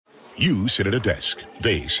You sit at a desk.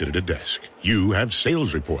 They sit at a desk. You have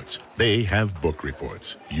sales reports. They have book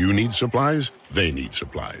reports. You need supplies. They need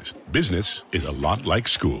supplies. Business is a lot like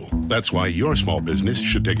school. That's why your small business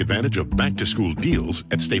should take advantage of back-to-school deals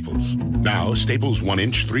at Staples. Now, Staples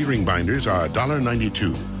 1-inch 3-ring binders are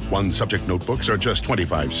 $1.92. 1-subject notebooks are just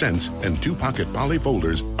 25 cents, and 2-pocket poly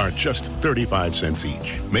folders are just 35 cents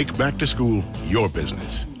each. Make back-to-school your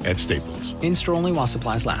business at Staples. In-store only while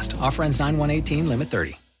supplies last. Offer ends 9/1/18, limit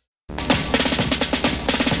 30.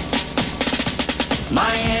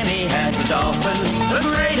 Miami has the Dolphins, the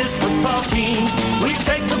greatest football team. We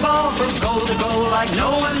take the ball from goal to goal like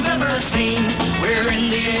no one's ever seen. We're in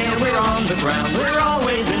the air, we're on the ground, we're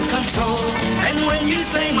always in control. And when you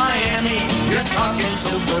say Miami, you're talking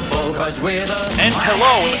Super Bowl, 'cause we're the And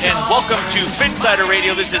hello and welcome to Phinsider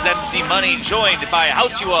Radio. This is MC Money, joined by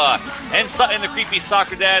Hautua and Sutton, the creepy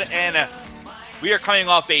soccer dad. And we are coming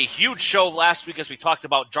off a huge show last week as we talked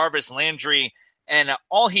about Jarvis Landry and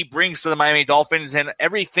all he brings to the Miami Dolphins and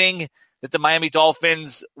everything that the Miami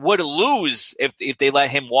Dolphins would lose if they let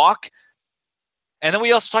him walk. And then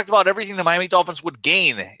we also talked about everything the Miami Dolphins would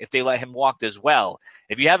gain if they let him walk as well.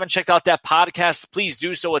 If you haven't checked out that podcast, please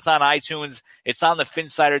do so. It's on iTunes. It's on the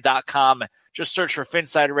Phinsider.com. Just search for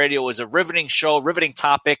Phinsider Radio. It was a riveting show, riveting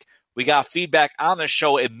topic. We got feedback on the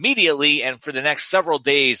show immediately and for the next several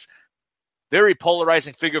days. Very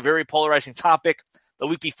polarizing figure, very polarizing topic. The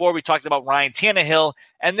week before, we talked about Ryan Tannehill,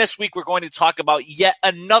 and this week we're going to talk about yet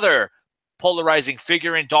another polarizing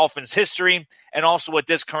figure in Dolphins history, and also at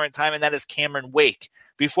this current time, and that is Cameron Wake.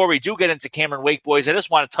 Before we do get into Cameron Wake, boys, I just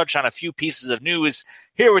want to touch on a few pieces of news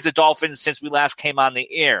here with the Dolphins since we last came on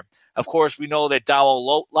the air. Of course, we know that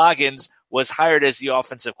Dowell Loggins was hired as the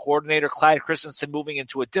offensive coordinator, Clyde Christensen moving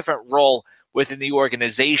into a different role within the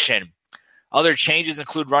organization. Other changes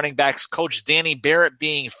include running backs coach Danny Barrett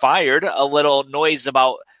being fired, a little noise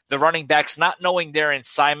about the running backs not knowing their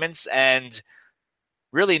assignments and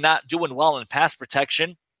really not doing well in pass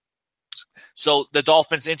protection. So the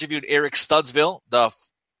Dolphins interviewed Eric Studsville, the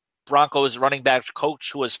Broncos running back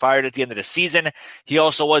coach who was fired at the end of the season. He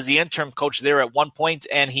also was the interim coach there at one point,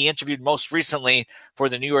 and he interviewed most recently for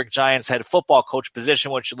the New York Giants head football coach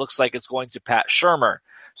position, which looks like it's going to Pat Shurmur.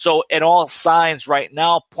 So it all signs right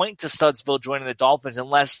now point to Studsville joining the Dolphins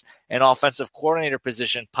unless an offensive coordinator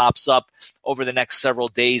position pops up over the next several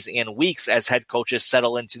days and weeks as head coaches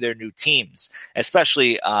settle into their new teams,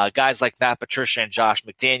 especially guys like Matt Patricia and Josh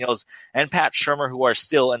McDaniels and Pat Shurmur, who are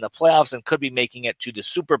still in the playoffs and could be making it to the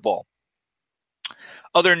Super Bowl.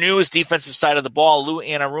 Other news, defensive side of the ball, Lou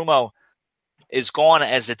Anarumo is gone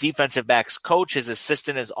as the defensive backs coach. His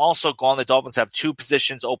assistant is also gone. The Dolphins have two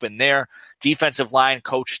positions open there. Defensive line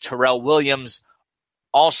coach Terrell Williams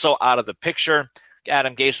also out of the picture.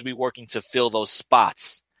 Adam Gase will be working to fill those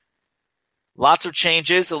spots. Lots of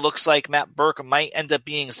changes. It looks like Matt Burke might end up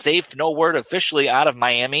being safe. No word officially out of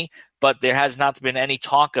Miami, but there has not been any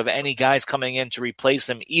talk of any guys coming in to replace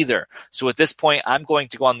him either. So at this point, I'm going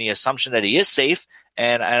to go on the assumption that he is safe,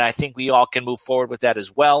 and I think we all can move forward with that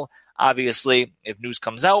as well. Obviously, if news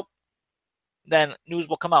comes out, then news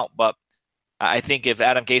will come out. But I think if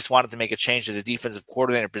Adam Gase wanted to make a change to the defensive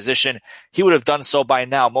coordinator position, he would have done so by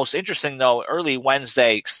now. Most interesting, though, early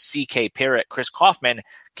Wednesday, CK Parrott, Chris Kaufman,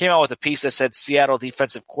 came out with a piece that said Seattle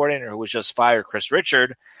defensive coordinator, who was just fired, Chris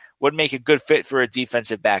Richard, would make a good fit for a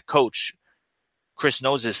defensive back coach. Chris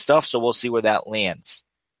knows his stuff, so we'll see where that lands.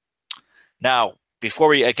 Now, before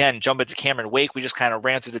we, again, jump into Cameron Wake, we just kind of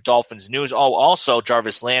ran through the Dolphins news. Oh, also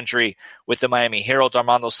Jarvis Landry with the Miami Herald,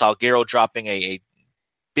 Armando Salguero dropping a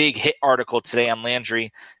big hit article today on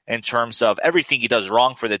Landry in terms of everything he does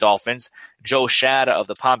wrong for the Dolphins. Joe Shad of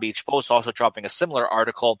the Palm Beach Post also dropping a similar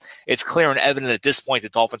article. It's clear and evident at this point the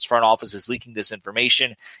Dolphins front office is leaking this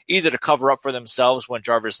information, either to cover up for themselves when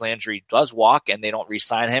Jarvis Landry does walk and they don't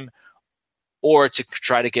re-sign him, or to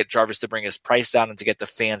try to get Jarvis to bring his price down and to get the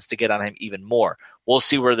fans to get on him even more. We'll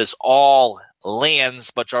see where this all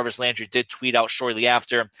lands, but Jarvis Landry did tweet out shortly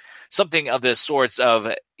after something of the sorts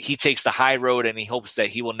of he takes the high road and he hopes that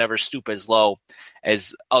he will never stoop as low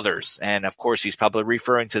as others. And, of course, he's probably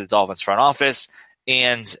referring to the Dolphins front office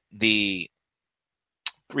and the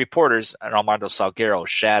reporters, and Armando Salguero.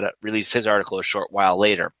 Shad released his article a short while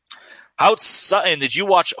later. Sutton, did you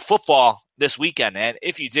watch football this weekend? And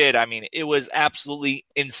if you did, I mean, it was absolutely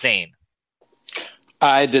insane.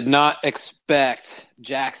 I did not expect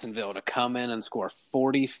Jacksonville to come in and score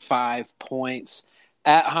 45 points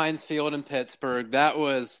at Heinz Field in Pittsburgh. That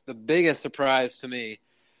was the biggest surprise to me.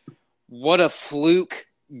 What a fluke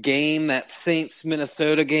game, that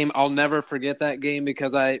Saints-Minnesota game. I'll never forget that game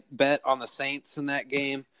because I bet on the Saints in that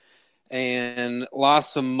game and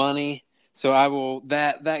lost some money. So I will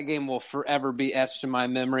that game will forever be etched in my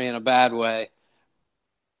memory in a bad way.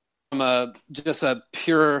 From just a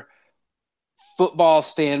pure football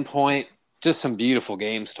standpoint, just some beautiful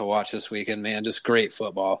games to watch this weekend, man. Just great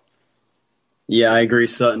football. Yeah, I agree,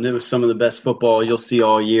 Sutton. It was some of the best football you'll see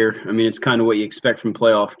all year. I mean, it's kind of what you expect from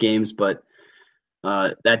playoff games, but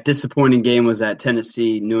that disappointing game was at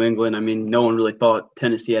Tennessee, New England. I mean, no one really thought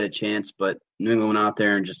Tennessee had a chance, but New England went out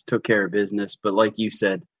there and just took care of business. But like you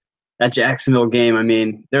said, that Jacksonville game, I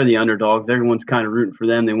mean, they're the underdogs. Everyone's kind of rooting for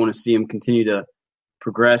them. They want to see them continue to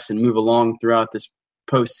progress and move along throughout this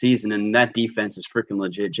postseason, and that defense is freaking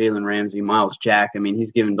legit. Jalen Ramsey, Miles Jack, I mean,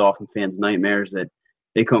 he's giving Dolphin fans nightmares that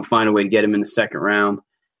they couldn't find a way to get him in the second round.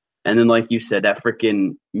 And then, like you said, that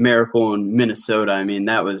freaking miracle in Minnesota, I mean,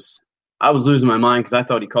 I was losing my mind because I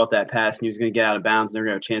thought he caught that pass and he was going to get out of bounds and they're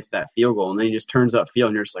going to have a chance at that field goal. And then he just turns upfield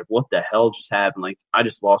and you're just like, what the hell just happened? Like, I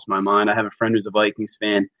just lost my mind. I have a friend who's a Vikings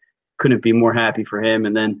fan. Couldn't be more happy for him.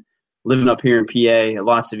 And then living up here in PA,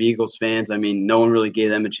 lots of Eagles fans. I mean, no one really gave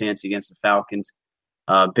them a chance against the Falcons.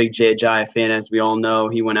 Big J.J. fan, as we all know.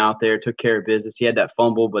 He went out there, took care of business. He had that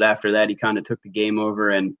fumble, but after that, he kind of took the game over.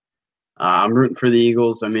 And I'm rooting for the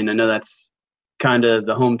Eagles. I mean, I know that's kind of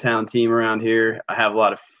the hometown team around here. I have a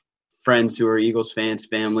lot of friends who are Eagles fans,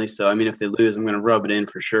 family. So, I mean, if they lose, I'm going to rub it in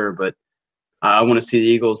for sure. But I want to see the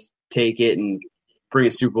Eagles take it and bring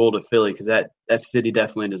a Super Bowl to Philly because that city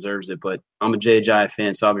definitely deserves it. But I'm a J.J.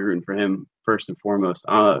 fan, so I'll be rooting for him first and foremost.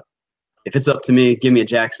 If it's up to me, give me a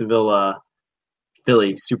Jacksonville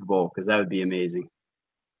Philly Super Bowl because that would be amazing.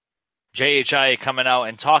 JHI coming out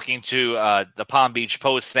and talking to the Palm Beach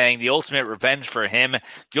Post saying the ultimate revenge for him,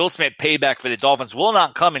 the ultimate payback for the Dolphins will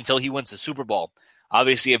not come until he wins the Super Bowl.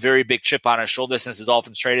 Obviously a very big chip on his shoulder since the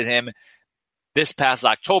Dolphins traded him this past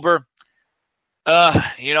October.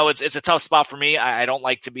 It's a tough spot for me. I don't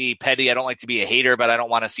like to be petty. I don't like to be a hater, but I don't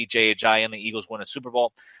want to see JHI and the Eagles win a Super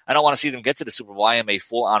Bowl. I don't want to see them get to the Super Bowl. I am a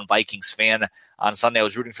full-on Vikings fan. On Sunday, I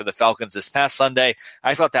was rooting for the Falcons. This past Sunday,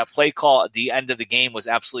 I thought that play call at the end of the game was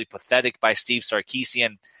absolutely pathetic by Steve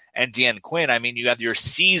Sarkisian and Dan Quinn. I mean, you have your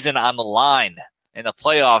season on the line in the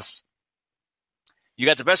playoffs. You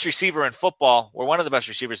got the best receiver in football, or one of the best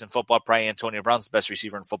receivers in football, probably Antonio Brown's the best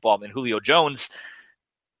receiver in football, and Julio Jones,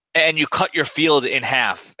 and you cut your field in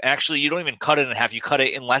half. Actually, you don't even cut it in half. You cut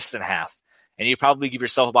it in less than half, and you probably give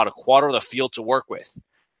yourself about a quarter of the field to work with.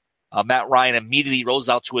 Matt Ryan immediately rolls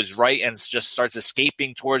out to his right and just starts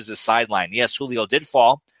escaping towards the sideline. Yes, Julio did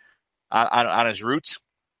fall on his route.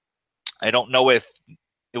 I don't know if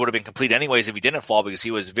it would have been complete anyways if he didn't fall because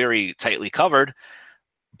he was very tightly covered.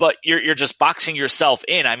 But you're just boxing yourself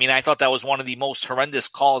in. I mean, I thought that was one of the most horrendous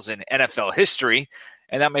calls in NFL history,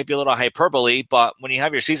 and that might be a little hyperbole, but when you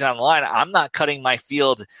have your season on the line, I'm not cutting my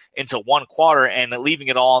field into one quarter and leaving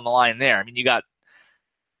it all on the line there. I mean, you got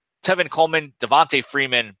Tevin Coleman, Devontae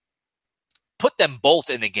Freeman, put them both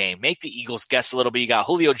in the game. Make the Eagles guess a little bit. You got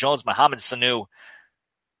Julio Jones, Mohamed Sanu.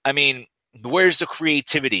 I mean, where's the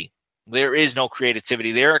creativity? There is no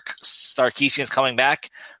creativity there. Sarkisian's coming back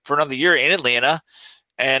for another year in Atlanta.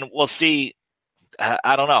 And we'll see.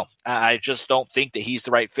 I don't know. I just don't think that he's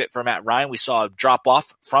the right fit for Matt Ryan. We saw a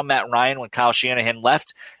drop-off from Matt Ryan when Kyle Shanahan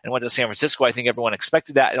left and went to San Francisco. I think everyone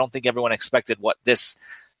expected that. I don't think everyone expected what this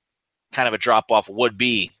kind of a drop-off would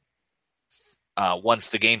be once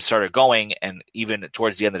the game started going and even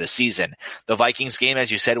towards the end of the season. The Vikings game,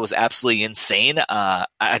 as you said, was absolutely insane.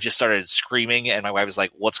 I just started screaming, and my wife was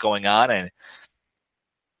like, what's going on? And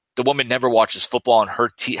the woman never watches football, and her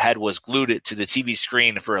head was glued to the TV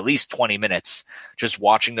screen for at least 20 minutes, just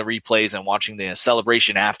watching the replays and watching the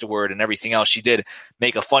celebration afterward and everything else. She did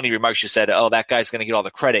make a funny remark. She said, oh, that guy's going to get all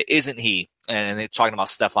the credit, isn't he? And they're talking about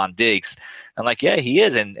Stephon Diggs. I'm like, yeah, he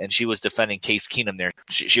is. And she was defending Case Keenum there.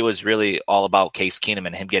 She was really all about Case Keenum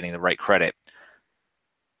and him getting the right credit.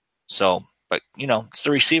 So, but, it's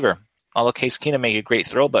the receiver. Although Case Keenum made a great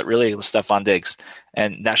throw, but really it was Stephon Diggs.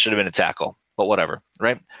 And that should have been a tackle. But whatever,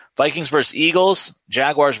 right? Vikings versus Eagles,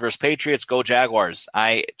 Jaguars versus Patriots, go Jaguars.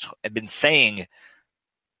 I have been saying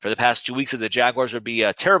for the past 2 weeks that the Jaguars would be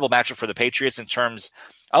a terrible matchup for the Patriots in terms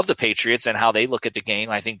of the Patriots and how they look at the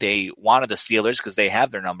game. I think they wanted the Steelers because they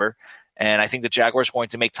have their number. And I think the Jaguars are going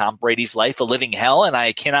to make Tom Brady's life a living hell, and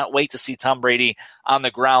I cannot wait to see Tom Brady on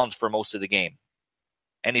the ground for most of the game.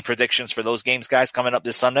 Any predictions for those games, guys, coming up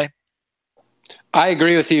this Sunday? I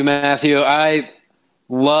agree with you, Matthew. I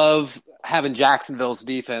love having Jacksonville's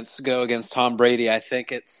defense go against Tom Brady. I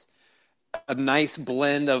think it's a nice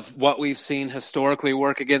blend of what we've seen historically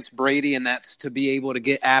work against Brady, and that's to be able to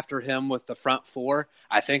get after him with the front four.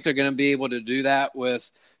 I think they're going to be able to do that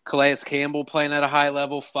with Calais Campbell playing at a high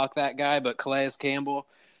level. Fuck that guy, but Calais Campbell.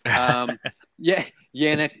 Yannick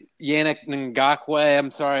Yannick Ngakoue.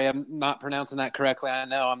 I'm sorry, I'm not pronouncing that correctly. I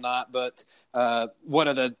know I'm not, but one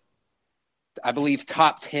of the, I believe,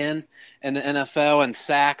 top 10 in the NFL in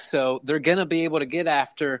sacks. So they're going to be able to get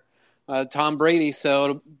after Tom Brady. So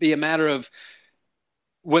it'll be a matter of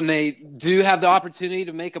when they do have the opportunity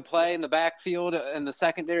to make a play in the backfield, in the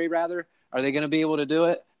secondary rather, are they going to be able to do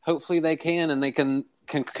it? Hopefully they can, and they can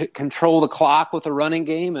control the clock with a running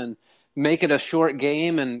game and make it a short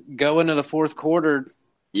game and go into the fourth quarter.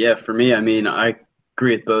 Yeah, for me, I mean, I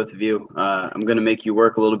agree with both of you. I'm going to make you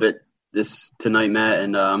work a little bit tonight, Matt,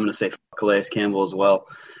 and I'm going to say Calais Campbell as well.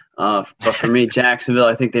 But for me, Jacksonville,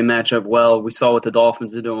 I think they match up well. We saw what the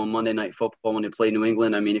Dolphins did to them on Monday Night Football when they played New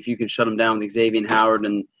England. I mean, if you can shut them down with Xavier Howard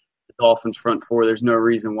and the Dolphins front four, there's no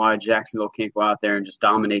reason why Jacksonville can't go out there and just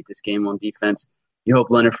dominate this game on defense. You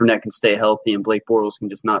hope Leonard Fournette can stay healthy and Blake Bortles can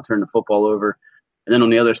just not turn the football over. And then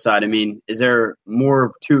on the other side, I mean, is there more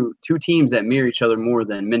of two teams that mirror each other more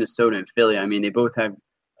than Minnesota and Philly? I mean, they both have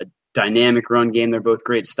a dynamic run game. They're both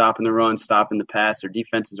great at stopping the run, stopping the pass. Their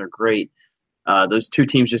defenses are great. Those two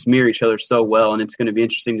teams just mirror each other so well, and it's going to be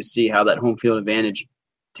interesting to see how that home field advantage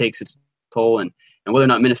takes its toll and whether or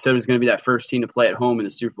not Minnesota is going to be that first team to play at home in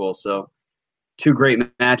the Super Bowl. So two great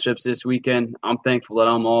matchups this weekend. I'm thankful that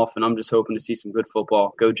I'm off, and I'm just hoping to see some good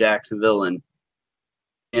football. Go Jacksonville. And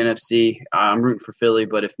NFC, I'm rooting for Philly,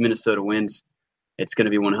 but if Minnesota wins, it's going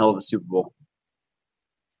to be one hell of a Super Bowl.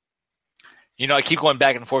 You know, I keep going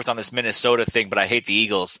back and forth on this Minnesota thing, but I hate the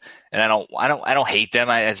Eagles, and I don't hate them.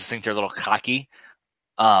 I just think they're a little cocky.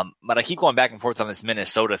 But I keep going back and forth on this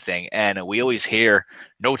Minnesota thing, and we always hear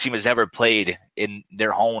no team has ever played in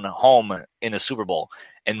their own home in the Super Bowl,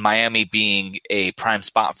 and Miami being a prime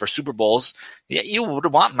spot for Super Bowls. Yeah, you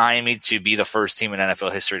would want Miami to be the first team in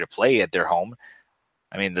NFL history to play at their home.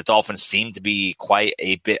 I mean, the Dolphins seem to be quite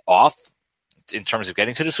a bit off in terms of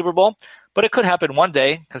getting to the Super Bowl, but it could happen one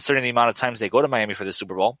day, considering the amount of times they go to Miami for the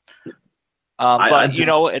Super Bowl. But you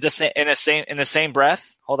know, in the same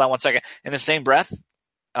breath, hold on one second. In the same breath,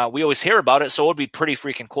 we always hear about it, so it would be pretty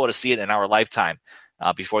freaking cool to see it in our lifetime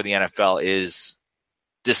before the NFL is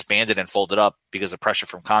disbanded and folded up because of pressure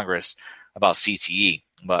from Congress about CTE.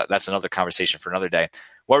 But that's another conversation for another day.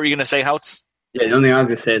 What were you going to say, Houts? Yeah, the only thing I was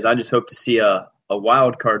going to say is I just hope to see a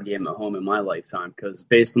wild card game at home in my lifetime, because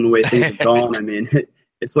based on the way things have gone, I mean,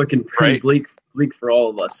 it's looking pretty bleak for all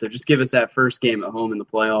of us. So just give us that first game at home in the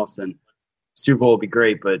playoffs, and Super Bowl will be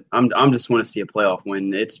great. But I'm just want to see a playoff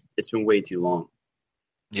win. It's been way too long.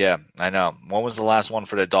 Yeah, I know. When was the last one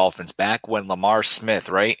for the Dolphins? Back when Lamar Smith,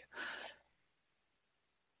 right,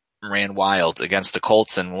 ran wild against the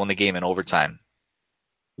Colts and won the game in overtime.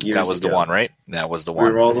 That was the one, right? That was the one.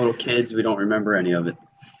 We were all little kids. We don't remember any of it.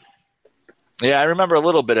 Yeah, I remember a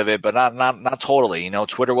little bit of it, but not totally. You know,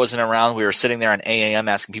 Twitter wasn't around. We were sitting there on AAM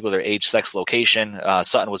asking people their age, sex, location.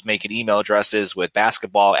 Sutton was making email addresses with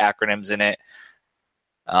basketball acronyms in it.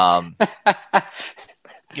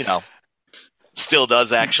 You know, still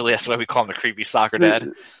does, actually. That's why we call him the creepy soccer dad.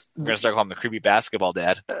 We're going to start calling him the creepy basketball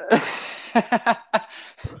dad.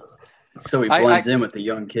 So he blends in with the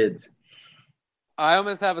young kids. I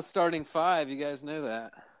almost have a starting five. You guys know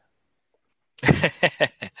that.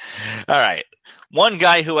 All right. One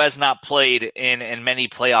guy who has not played in many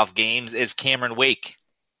playoff games is Cameron Wake.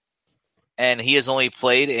 And he has only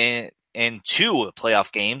played in 2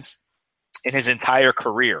 playoff games in his entire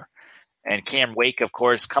career. And Cam Wake, of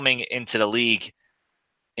course, coming into the league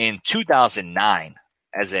in 2009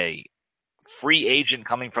 as a free agent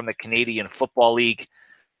coming from the Canadian Football League.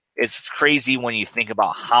 It's crazy when you think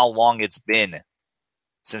about how long it's been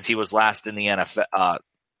since he was last in the NFL,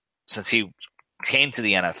 since he came to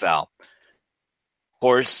the NFL. Of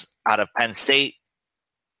course, out of Penn State,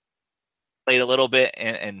 played a little bit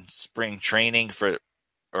in spring training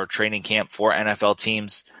or training camp for NFL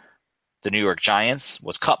teams. The New York Giants,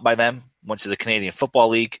 was cut by them, went to the Canadian Football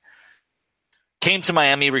League, came to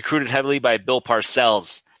Miami, recruited heavily by Bill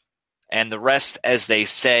Parcells, and the rest, as they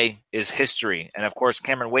say, is history. And of course,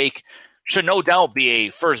 Cameron Wake should no doubt be a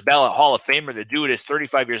first ballot Hall of Famer. The dude is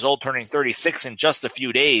 35 years old, turning 36 in just a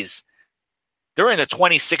few days. During the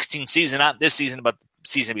 2016 season, not this season, but the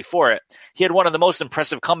season before it, he had one of the most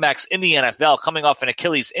impressive comebacks in the NFL, coming off an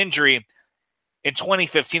Achilles injury in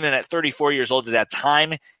 2015. And at 34 years old at that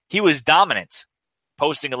time, he was dominant,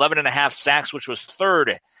 posting 11.5 sacks, which was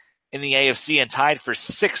 3rd in the AFC and tied for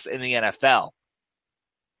 6th in the NFL.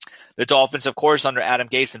 The Dolphins, of course, under Adam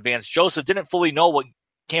Gase and Vance Joseph, didn't fully know what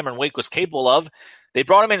Cameron Wake was capable of. They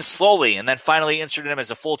brought him in slowly and then finally inserted him as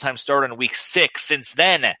a full-time starter in Week 6. Since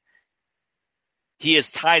then, he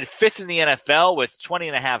is tied 5th in the NFL with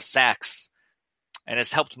 20.5 sacks and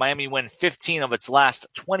has helped Miami win 15 of its last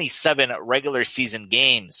 27 regular season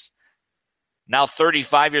games. Now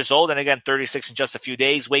 35 years old, and again 36 in just a few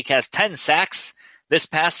days, Wake has 10 sacks this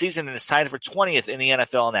past season and is tied for 20th in the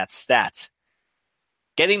NFL in that stat.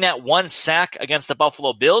 Getting that one sack against the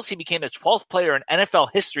Buffalo Bills, he became the 12th player in NFL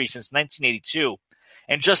history since 1982,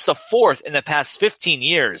 and just the 4th in the past 15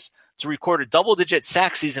 years to record a double-digit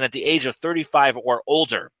sack season at the age of 35 or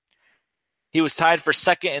older. He was tied for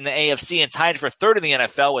second in the AFC and tied for third in the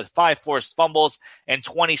NFL with 5 forced fumbles. In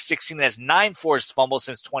 2016, has 9 forced fumbles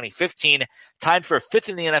since 2015, tied for fifth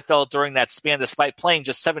in the NFL during that span despite playing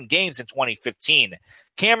just 7 games in 2015.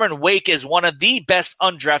 Cameron Wake is one of the best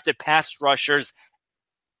undrafted pass rushers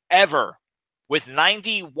ever. With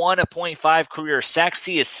 91.5 career sacks,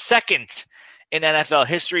 he is second in NFL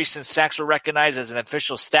history since sacks were recognized as an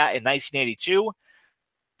official stat in 1982.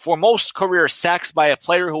 For most career sacks by a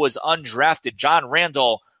player who was undrafted, John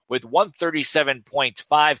Randall with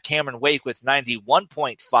 137.5, Cameron Wake with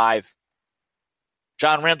 91.5.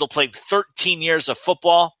 John Randall played 13 years of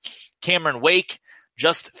football. Cameron Wake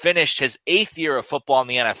just finished his 8th year of football in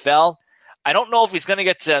the NFL. I don't know if he's going to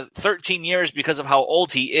get to 13 years because of how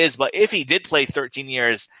old he is, but if he did play 13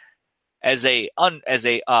 years as a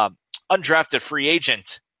undrafted free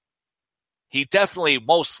agent, he definitely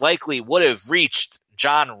most likely would have reached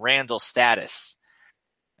John Randall status.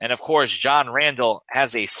 And of course, John Randall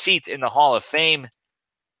has a seat in the Hall of Fame.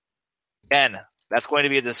 Again, that's going to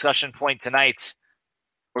be a discussion point tonight.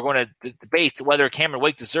 We're going to debate whether Cameron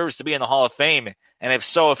Wake deserves to be in the Hall of Fame, and if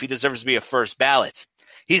so, if he deserves to be a first ballot.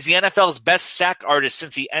 He's the NFL's best sack artist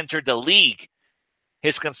since he entered the league.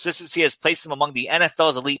 His consistency has placed him among the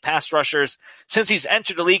NFL's elite pass rushers since he's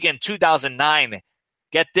entered the league in 2009.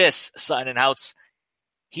 Get this, Sutton and Houts.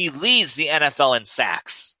 He leads the NFL in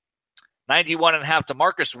sacks. 91.5 to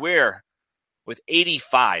Marcus Ware with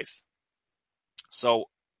 85. So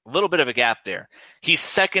a little bit of a gap there. He's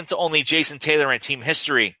second to only Jason Taylor in team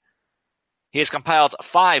history. He has compiled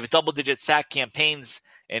 5 double-digit sack campaigns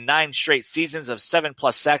in 9 straight seasons of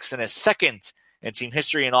 7+ sacks and is second in team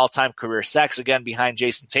history in all-time career sacks, again behind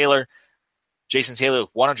Jason Taylor. Jason Taylor with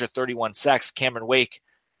 131 sacks, Cameron Wake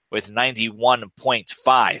with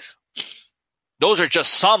 91.5. Those are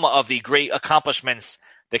just some of the great accomplishments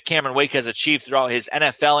that Cameron Wake has achieved throughout his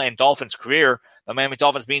NFL and Dolphins career, the Miami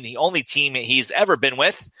Dolphins being the only team he's ever been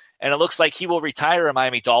with, and it looks like he will retire a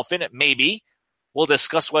Miami Dolphin, maybe. We'll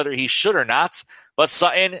discuss whether he should or not. But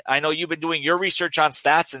Sutton, I know you've been doing your research on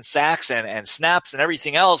stats and sacks and snaps and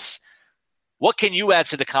everything else. What can you add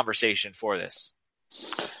to the conversation for this?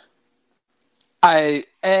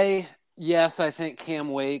 Yes, I think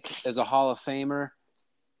Cam Wake is a Hall of Famer.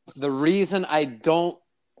 The reason I'm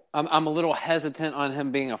a little hesitant on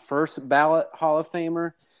him being a first ballot Hall of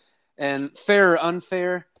Famer, and fair or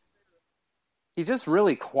unfair, he's just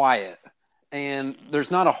really quiet. And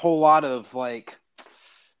there's not a whole lot of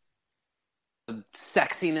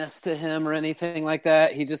sexiness to him or anything like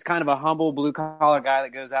that. He's just kind of a humble blue collar guy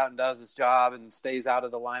that goes out and does his job and stays out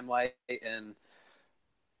of the limelight. And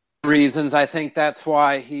reasons I think that's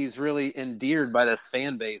why he's really endeared by this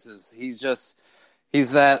fan base. He's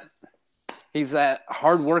that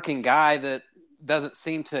hardworking guy that doesn't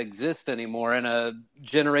seem to exist anymore. In a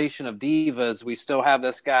generation of divas, we still have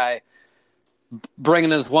this guy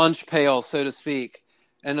bringing his lunch pail, so to speak,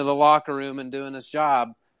 into the locker room and doing his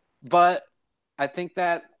job. But I think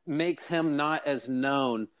that makes him not as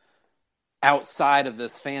known outside of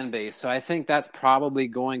this fan base. So I think that's probably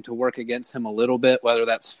going to work against him a little bit, whether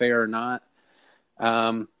that's fair or not.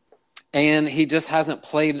 And he just hasn't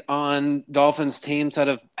played on Dolphins teams that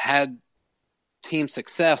have had team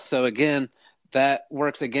success. So again, that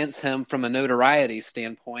works against him from a notoriety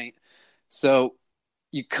standpoint. So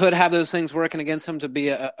you could have those things working against him to be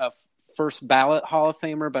a first ballot Hall of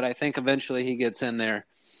Famer, but I think eventually he gets in there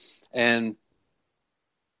and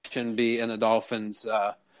shouldn't be in the Dolphins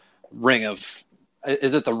ring of –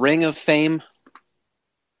 is it the Ring of Fame?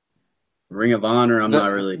 Ring of Honor, I'm not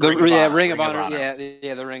really – Ring of Honor.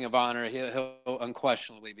 Yeah, the Ring of Honor. He'll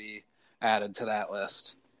unquestionably be added to that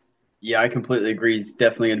list. Yeah, I completely agree. He's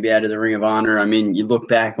definitely going to be added to the Ring of Honor. I mean, you look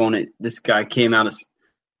back on it, this guy came out of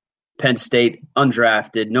Penn State,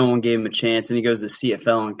 undrafted. No one gave him a chance, and he goes to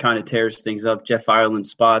CFL and kind of tears things up. Jeff Ireland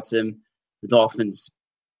spots him. The Dolphins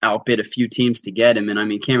outbid a few teams to get him. And, I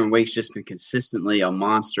mean, Cameron Wake's just been consistently a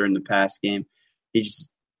monster in the past game. He's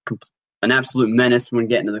just an absolute menace when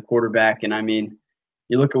getting to the quarterback. And, I mean,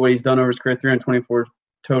 you look at what he's done over his career, 324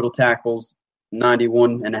 total tackles,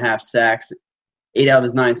 91.5 sacks. 8 out of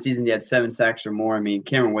his 9 seasons, he had 7 sacks or more. I mean,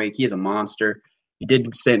 Cameron Wake, he is a monster. You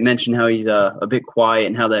did mention how he's a bit quiet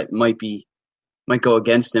and how that might might go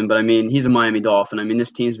against him, but I mean, he's a Miami Dolphin. I mean,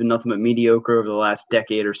 this team's been nothing but mediocre over the last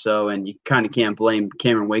decade or so, and you kind of can't blame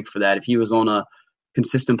Cameron Wake for that. If he was on a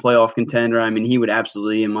consistent playoff contender, I mean, he would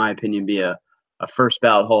absolutely, in my opinion, be a first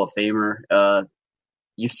ballot Hall of Famer.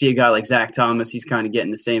 You see a guy like Zach Thomas, he's kind of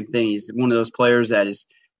getting the same thing. He's one of those players that is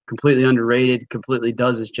completely underrated, completely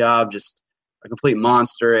does his job, just a complete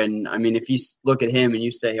monster. And, I mean, if you look at him and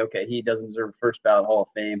you say, okay, he doesn't deserve a first ballot Hall of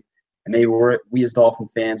Fame, and maybe we as Dolphin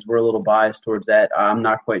fans, we're a little biased towards that. I'm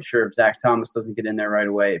not quite sure if Zach Thomas doesn't get in there right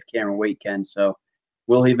away, if Cameron Wake can. So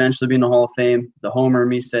will he eventually be in the Hall of Fame? The homer in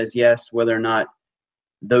me says yes. Whether or not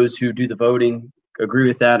those who do the voting agree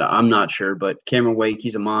with that, I'm not sure. But Cameron Wake,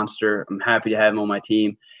 he's a monster. I'm happy to have him on my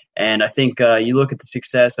team. And I think you look at the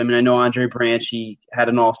success. I mean, I know Andre Branch, he had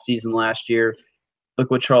an off season last year. Look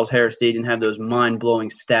what Charles Harris did. He didn't have those mind-blowing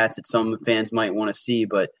stats that some fans might want to see.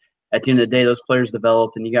 But at the end of the day, those players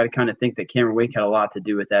developed, and you got to kind of think that Cameron Wake had a lot to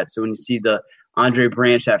do with that. So when you see the Andre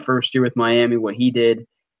Branch that first year with Miami, what he did,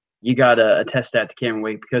 you got to attest that to Cameron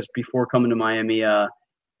Wake, because before coming to Miami,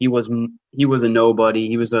 he was a nobody.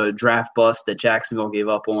 He was a draft bust that Jacksonville gave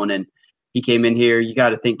up on, and he came in here. You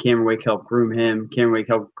got to think Cameron Wake helped groom him. Cameron Wake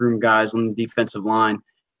helped groom guys on the defensive line.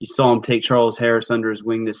 You saw him take Charles Harris under his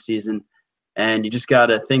wing this season, and you just got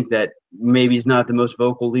to think that maybe he's not the most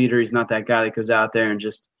vocal leader. He's not that guy that goes out there and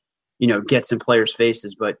just gets in players'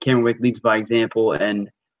 faces, but Cameron Wake leads by example. And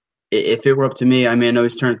if it were up to me, I mean, I know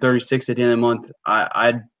he's turned 36 at the end of the month.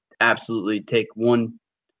 I'd absolutely take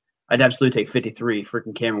 53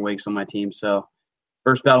 freaking Cameron Wakes on my team. So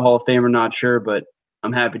first ballot Hall of Famer, not sure, but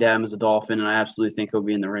I'm happy to have him as a Dolphin, and I absolutely think he'll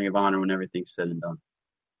be in the Ring of Honor when everything's said and done.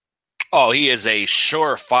 Oh, he is a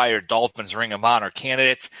surefire Dolphins Ring of Honor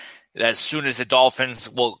candidate. As soon as the Dolphins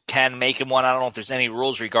can make him one, I don't know if there's any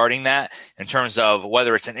rules regarding that in terms of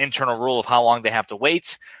whether it's an internal rule of how long they have to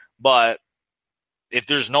wait. But if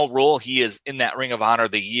there's no rule, he is in that Ring of Honor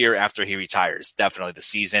the year after he retires, definitely the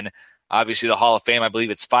season. Obviously, the Hall of Fame, I believe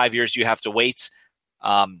it's 5 years you have to wait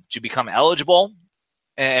to become eligible.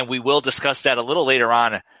 And we will discuss that a little later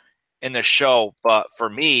on in the show. But for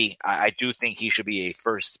me, I do think he should be a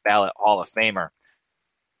first ballot Hall of Famer,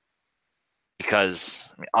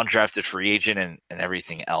 because undrafted free agent and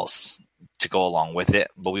everything else to go along with it.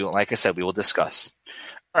 But like I said, we will discuss.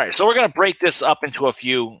 All right, so we're going to break this up into a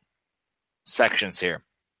few sections here.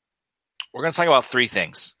 We're going to talk about three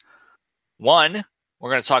things. One,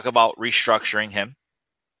 we're going to talk about restructuring him.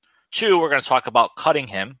 Two, we're going to talk about cutting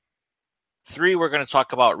him. Three, we're going to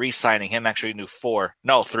talk about re-signing him. Actually,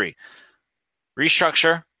 three.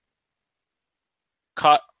 Restructure,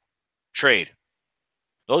 cut, trade.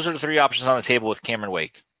 Those are the three options on the table with Cameron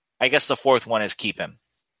Wake. I guess the fourth one is keep him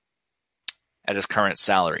at his current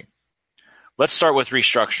salary. Let's start with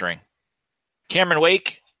restructuring. Cameron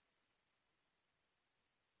Wake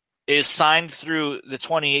is signed through the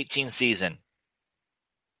 2018 season.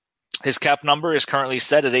 His cap number is currently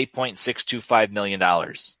set at $8.625 million.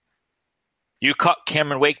 You cut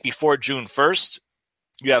Cameron Wake before June 1st,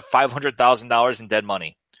 you have $500,000 in dead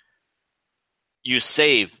money. You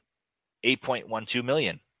save $8.12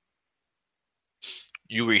 million.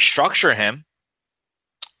 You restructure him.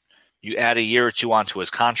 You add a year or two onto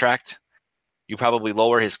his contract. You probably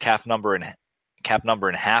lower his cap number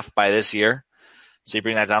in half by this year. So you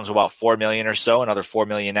bring that down to about $4 million or so, another $4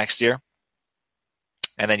 million next year.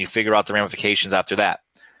 And then you figure out the ramifications after that.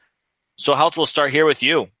 So Houtz, we'll start here with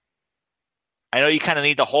you. I know you kind of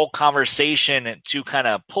need the whole conversation to kind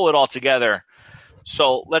of pull it all together.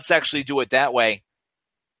 So let's actually do it that way.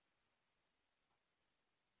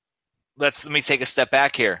 Let me take a step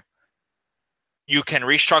back here. You can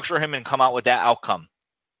restructure him and come out with that outcome.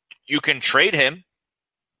 You can trade him.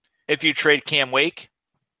 If you trade Cam Wake,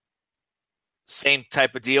 same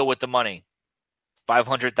type of deal with the money.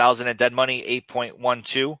 $500,000 in dead money,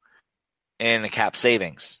 $8.12 in the cap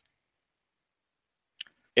savings.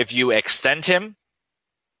 If you extend him,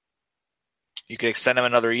 you could extend him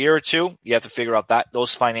another year or two. You have to figure out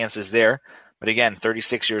those finances there. But again,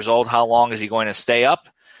 36 years old, how long is he going to stay up?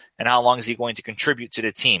 And how long is he going to contribute to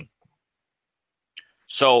the team?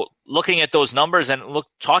 So looking at those numbers and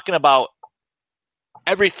talking about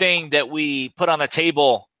everything that we put on the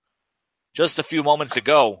table just a few moments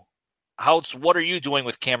ago, what are you doing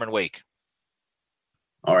with Cameron Wake?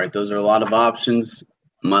 All right, those are a lot of options.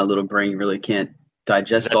 My little brain really can't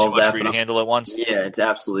digest all of that. Is that too much for you to handle at once? Yeah, it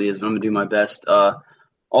absolutely is. But I'm going to do my best.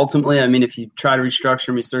 Ultimately, I mean, if you try to restructure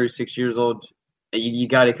him, he's 36 years old. You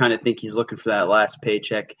got to kind of think he's looking for that last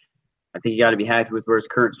paycheck. I think you got to be happy with where his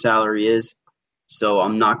current salary is. So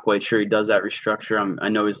I'm not quite sure he does that restructure. I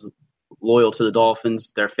know he's loyal to the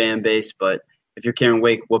Dolphins, their fan base, but if you're Cameron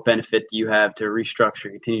Wake, what benefit do you have to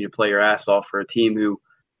restructure, continue to play your ass off for a team who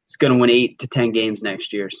is going to win 8 to 10 games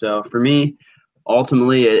next year? So for me,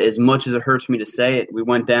 ultimately, as much as it hurts me to say it, we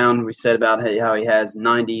went down. We said about how he has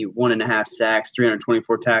 91.5 sacks,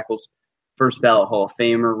 324 tackles, first ballot Hall of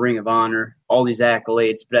Famer, Ring of Honor, all these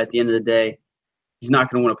accolades. But at the end of the day, he's not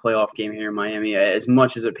going to win a playoff game here in Miami. As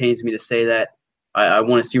much as it pains me to say that, I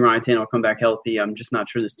want to see Ryan Tannehill come back healthy. I'm just not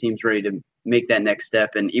sure this team's ready to make that next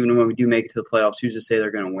step. And even when we do make it to the playoffs, who's to say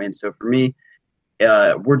they're going to win? So for me,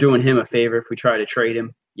 we're doing him a favor if we try to trade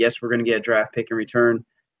him. Yes, we're going to get a draft pick in return.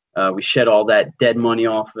 We shed all that dead money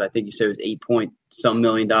off. I think you said it was $8-some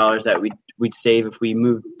million that we'd save if we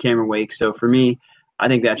moved Cameron Wake. So for me, I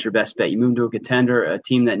think that's your best bet. You move to a contender, a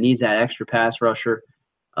team that needs that extra pass rusher.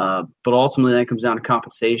 But ultimately, that comes down to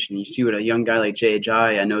compensation. You see what a young guy like Jay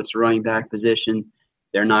Ajayi, I know it's a running back position.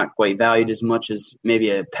 They're not quite valued as much as maybe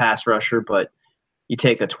a pass rusher, but you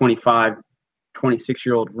take a 25,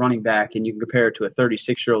 26-year-old running back and you can compare it to a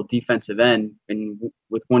 36-year-old defensive end and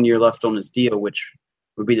with 1 year left on his deal, which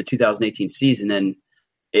would be the 2018 season. And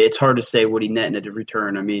it's hard to say what he netted in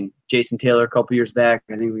return. I mean, Jason Taylor a couple years back,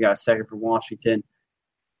 I think we got a second from Washington.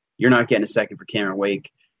 You're not getting a second for Cameron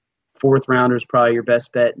Wake. 4th rounder is probably your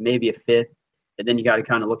best bet, maybe a 5th. And then you got to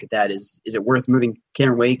kind of look at that. Is it worth moving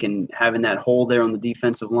Cameron Wake and having that hole there on the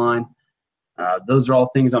defensive line? Those are all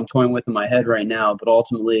things I'm toying with in my head right now. But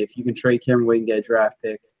ultimately, if you can trade Cameron Wake and get a draft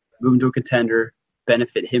pick, move him to a contender,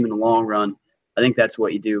 benefit him in the long run, I think that's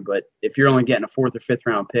what you do. But if you're only getting a 4th or 5th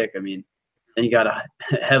round pick, I mean, then you got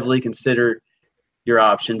to heavily consider your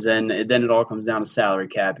options. And then it all comes down to salary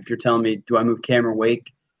cap. If you're telling me, do I move Cameron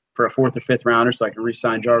Wake for a 4th or 5th rounder so I can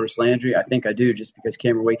re-sign Jarvis Landry? I think I do, just because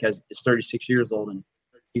Cameron Wake is 36 years old, and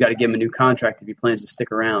you got to give him a new contract if he plans to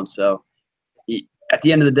stick around. So at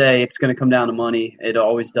the end of the day, it's going to come down to money. It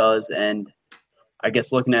always does. And I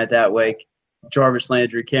guess looking at it that way, Jarvis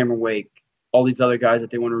Landry, Cameron Wake, all these other guys that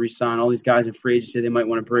they want to re-sign, all these guys in free agency they might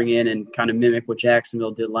want to bring in and kind of mimic what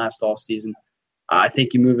Jacksonville did last offseason, I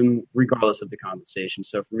think you move him regardless of the compensation.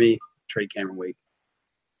 So for me, trade Cameron Wake.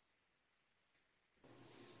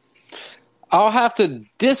 I'll have to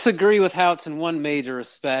disagree with Houts in one major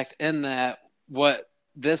respect, in that what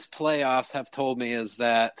this playoffs have told me is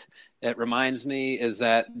that it reminds me is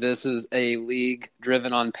that this is a league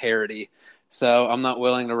driven on parity. So I'm not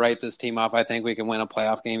willing to write this team off. I think we can win a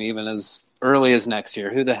playoff game even as early as next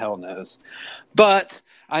year. Who the hell knows? But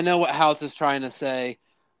I know what Houts is trying to say.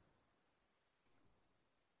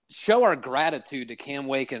 Show our gratitude to Cam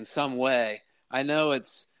Wake in some way. I know it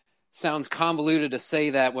sounds convoluted to say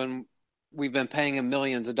that when we've been paying him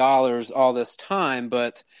millions of dollars all this time,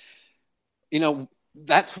 but,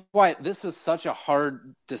 that's why this is such a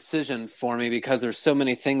hard decision for me, because there's so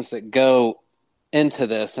many things that go into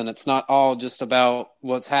this, and it's not all just about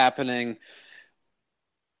what's happening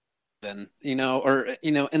then, in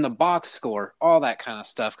the box score, all that kind of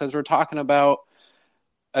stuff, because we're talking about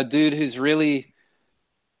a dude who's really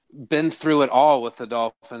been through it all with the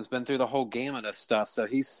Dolphins, been through the whole gamut of stuff. So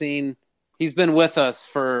he's been with us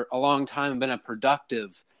for a long time and been a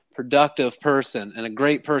productive person and a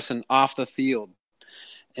great person off the field.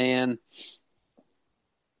 And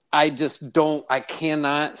I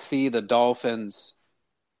cannot see the Dolphins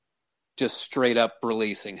just straight up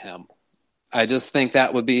releasing him. I just think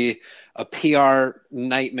that would be a PR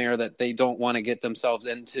nightmare that they don't want to get themselves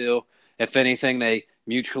into. If anything, they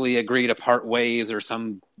mutually agree to part ways or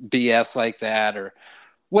some BS like that or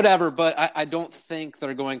whatever. But I don't think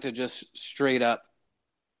they're going to just straight up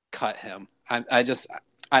cut him. I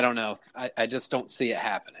don't know. I just don't see it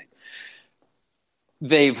happening.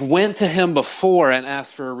 They've went to him before and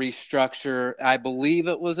asked for a restructure. I believe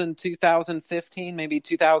it was in 2015, maybe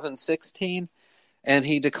 2016, and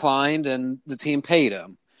he declined, and the team paid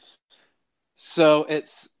him. So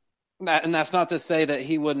and that's not to say that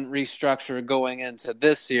he wouldn't restructure going into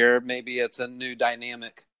this year. Maybe it's a new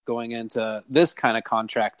dynamic going into this kind of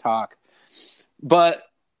contract talk. But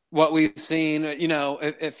what we've seen,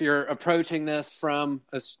 if you're approaching this from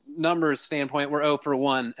a numbers standpoint, we're 0 for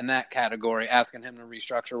 1 in that category. Asking him to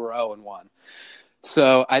restructure, we're 0 and 1.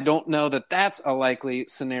 So I don't know that that's a likely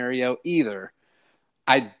scenario either.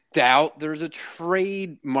 I doubt there's a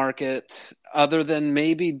trade market other than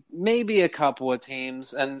maybe a couple of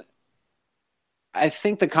teams. And I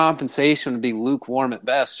think the compensation would be lukewarm at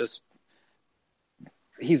best. Just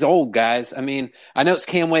he's old, guys. I mean, I know it's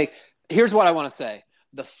Cam Wake. Here's what I want to say.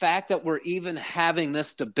 The fact that we're even having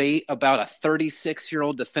this debate about a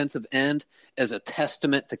 36-year-old defensive end is a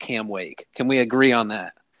testament to Cam Wake. Can we agree on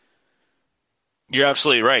that? You're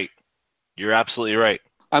absolutely right. You're absolutely right.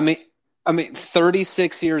 I mean, I mean,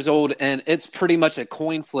 36 years old, and it's pretty much a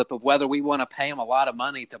coin flip of whether we want to pay him a lot of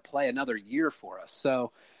money to play another year for us.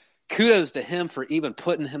 So kudos to him for even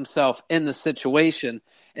putting himself in the situation.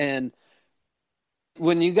 And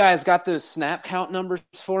when you guys got those snap count numbers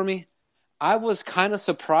for me, I was kind of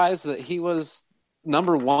surprised that he was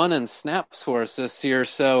number one in snaps for us this year.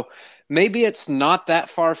 So maybe it's not that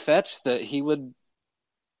far-fetched that he would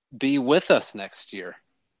be with us next year.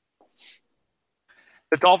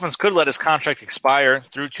 The Dolphins could let his contract expire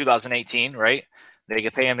through 2018, right? They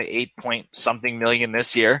could pay him the 8-point-something million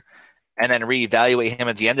this year and then reevaluate him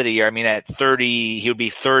at the end of the year. I mean, at 30, he would be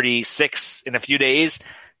 36 in a few days.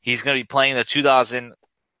 He's going to be playing the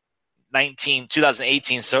 2018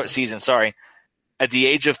 season, At the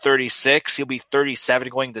age of 36, he'll be 37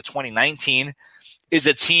 going to 2019. Is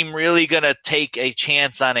a team really going to take a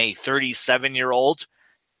chance on a 37-year-old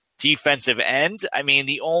defensive end? I mean,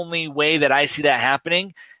 the only way that I see that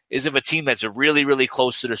happening is if a team that's really, really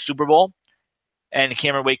close to the Super Bowl and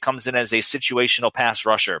Cameron Wake comes in as a situational pass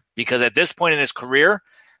rusher. Because at this point in his career,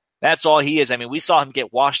 that's all he is. I mean, we saw him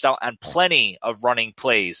get washed out on plenty of running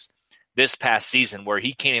plays this past season where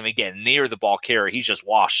he can't even get near the ball carrier. He's just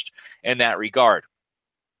washed in that regard.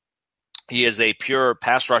 He is a pure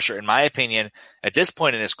pass rusher, in my opinion, at this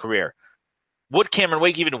point in his career. Would Cameron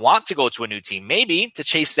Wake even want to go to a new team? Maybe to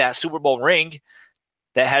chase that Super Bowl ring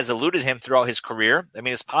that has eluded him throughout his career. I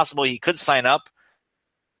mean, it's possible he could sign up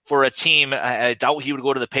for a team. I doubt he would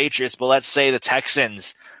go to the Patriots, but let's say the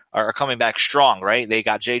Texans are coming back strong, right? They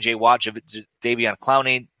got J.J. Watt, Davion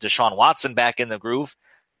Clowney, Deshaun Watson back in the groove.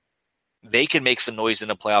 They can make some noise in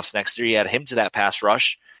the playoffs next year. You add him to that pass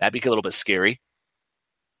rush. That'd be a little bit scary.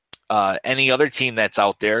 Any other team that's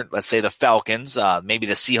out there, let's say the Falcons, maybe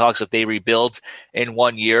the Seahawks if they rebuild in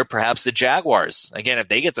 1 year, perhaps the Jaguars. Again, if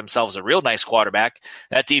they get themselves a real nice quarterback,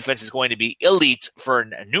 that defense is going to be elite for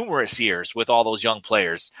numerous years with all those young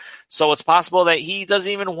players. So it's possible that he doesn't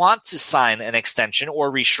even want to sign an extension or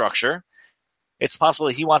restructure. It's possible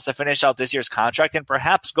that he wants to finish out this year's contract and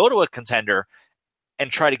perhaps go to a contender and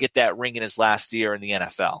try to get that ring in his last year in the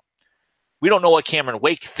NFL. We don't know what Cameron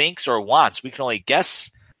Wake thinks or wants. We can only guess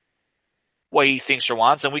what he thinks or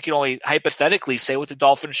wants, and we can only hypothetically say what the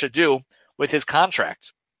Dolphins should do with his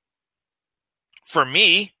contract. For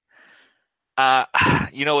me,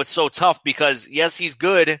 it's so tough because, yes, he's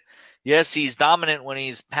good. Yes, he's dominant when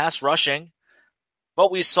he's pass rushing,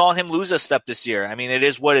 but we saw him lose a step this year. I mean, it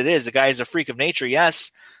is what it is. The guy is a freak of nature,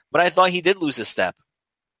 yes, but I thought he did lose a step.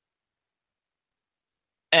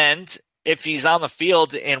 And if he's on the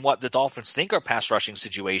field in what the Dolphins think are pass rushing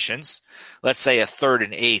situations, let's say a 3rd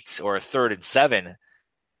and 8 or a 3rd and 7,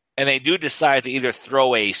 and they do decide to either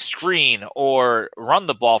throw a screen or run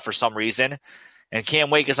the ball for some reason, and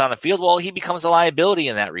Cam Wake is on the field, well, he becomes a liability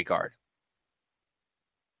in that regard.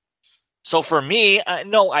 So for me,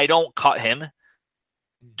 no, I don't cut him.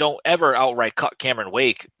 Don't ever outright cut Cameron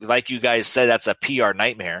Wake. Like you guys said, that's a PR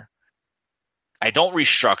nightmare. I don't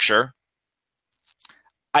restructure.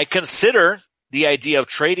 I consider the idea of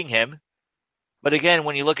trading him. But again,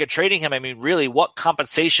 when you look at trading him, I mean, really, what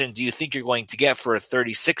compensation do you think you're going to get for a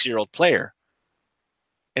 36-year-old player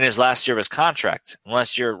in his last year of his contract,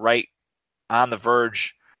 unless you're right on the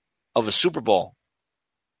verge of a Super Bowl?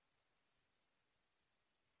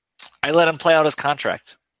 I let him play out his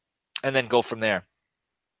contract and then go from there.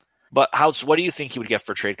 But what do you think he would get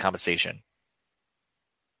for trade compensation?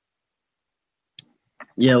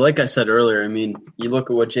 Yeah, like I said earlier, I mean, you look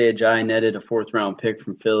at what Jay Ajayi netted, a 4th-round pick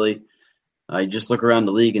from Philly. You just look around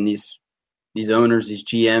the league, and these owners, these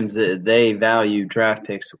GMs, they value draft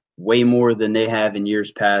picks way more than they have in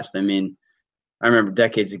years past. I mean, I remember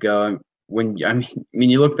decades ago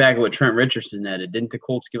you look back at what Trent Richardson netted. Didn't the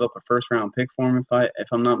Colts give up a 1st-round pick for him, if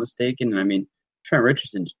I'm not mistaken? I mean, Trent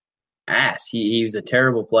Richardson's ass. He was a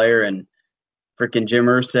terrible player, and freaking Jim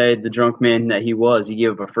Irsay, the drunk man that he was, he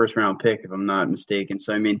gave up a 1st-round pick, if I'm not mistaken.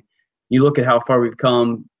 So, I mean, you look at how far we've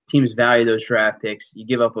come. Teams value those draft picks. You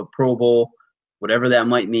give up a Pro Bowl, whatever that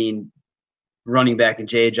might mean, running back in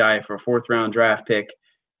Jay Ajayi for a 4th-round draft pick.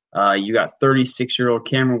 You got 36-year-old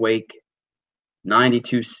Cameron Wake,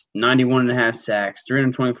 91.5 sacks,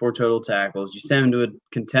 324 total tackles. You send him to a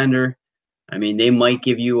contender. I mean, they might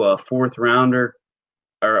give you a 4th-rounder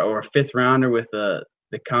or a 5th-rounder with the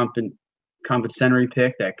compensatory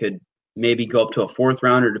pick that could maybe go up to a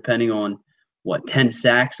 4th-rounder depending on, 10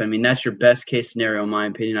 sacks. I mean, that's your best-case scenario in my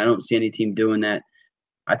opinion. I don't see any team doing that.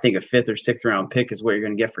 I think a 5th or 6th-round pick is what you're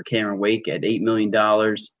going to get for Cameron Wake at $8 million,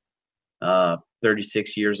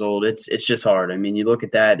 36 years old. It's just hard. I mean, you look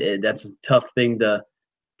at that, that's a tough thing to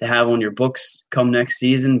have on your books come next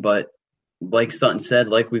season. But like Sutton said,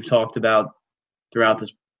 like we've talked about throughout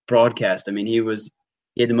this broadcast. I mean, he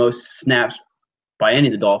had the most snaps by any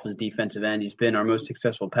of the Dolphins defensive end. He's been our most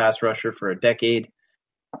successful pass rusher for a decade.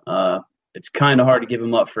 It's kind of hard to give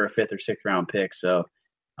him up for a 5th or 6th round pick. So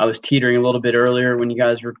I was teetering a little bit earlier when you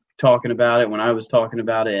guys were talking about it, when I was talking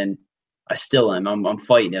about it, and I still am. I'm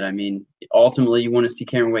fighting it. I mean, ultimately, you want to see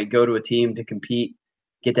Cameron Wake go to a team to compete,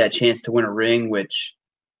 get that chance to win a ring, which,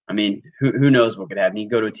 I mean, who knows what could happen. He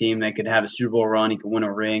could go to a team that could have a Super Bowl run, he could win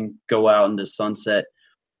a ring, go out into sunset,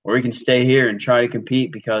 or he can stay here and try to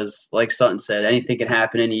compete because, like Sutton said, anything can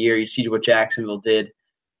happen in a year. You see what Jacksonville did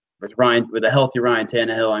with a healthy Ryan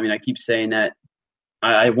Tannehill. I mean, I keep saying that.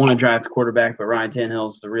 I want to draft a quarterback, but Ryan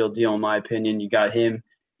Tannehill's the real deal in my opinion. You got him.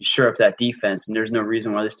 You shore up that defense, and there's no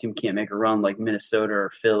reason why this team can't make a run like Minnesota or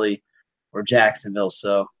Philly or Jacksonville.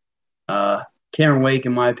 So Cameron Wake,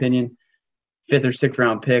 in my opinion, 5th or 6th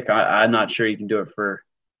round pick. I'm not sure you can do it for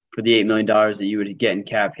the $8 million that you would get in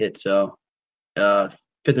cap hit. So 5th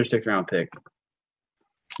or 6th round pick.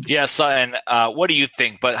 Yeah, Sutton, what do you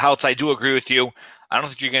think? But Houts, I do agree with you. I don't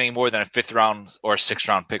think you're getting more than a 5th round or 6th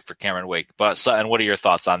round pick for Cameron Wake. But Sutton, what are your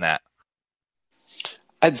thoughts on that?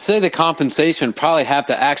 I'd say the compensation probably have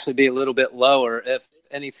to actually be a little bit lower, if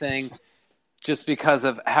anything, just because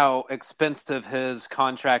of how expensive his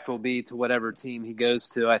contract will be to whatever team he goes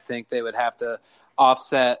to. I think they would have to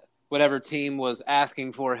offset whatever team was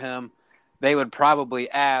asking for him. They would probably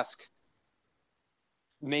ask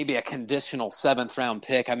maybe a conditional 7th round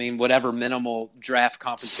pick. I mean, whatever minimal draft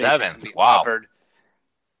compensation 7th, be wow. offered.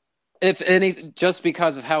 If any, just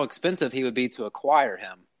because of how expensive he would be to acquire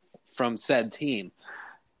him from said team.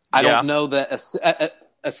 I don't know that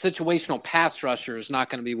a situational pass rusher is not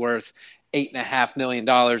going to be worth $8.5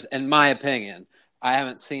 million, in my opinion. I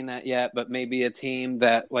haven't seen that yet, but maybe a team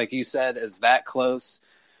that, like you said, is that close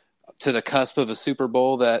to the cusp of a Super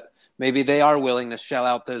Bowl that maybe they are willing to shell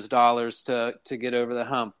out those dollars to get over the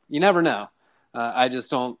hump. You never know. I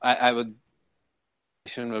just don't. I would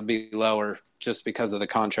be lower just because of the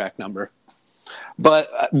contract number.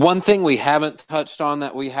 But one thing we haven't touched on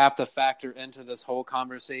that we have to factor into this whole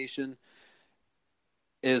conversation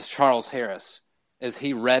is Charles Harris. Is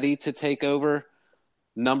he ready to take over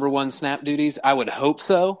number 1 snap duties? I would hope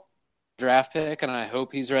so. Draft pick, and I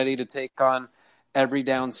hope he's ready to take on every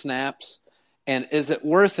down snaps. And is it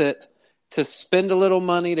worth it to spend a little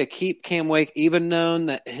money to keep Cam Wake, even known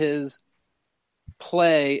that his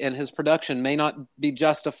play and his production may not be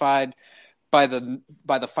justified by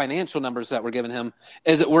the financial numbers that were given him?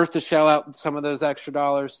 Is it worth to shell out some of those extra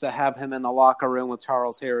dollars to have him in the locker room with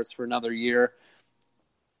Charles Harris for another year?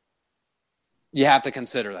 You have to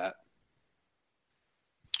consider that.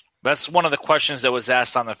 That's one of the questions that was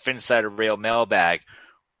asked on the Phinsider Radio mailbag,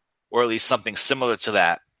 or at least something similar to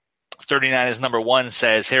that. 39 is number 1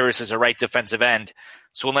 says Harris is a right defensive end,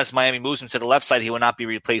 so unless Miami moves him to the left side, he will not be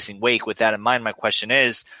replacing Wake. With that in mind, my question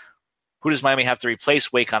is, who does Miami have to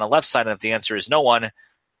replace Wake on the left side? And if the answer is no one,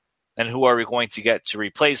 then who are we going to get to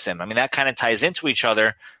replace him? I mean, that kind of ties into each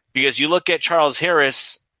other because you look at Charles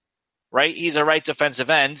Harris, right? He's a right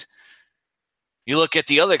defensive end. You look at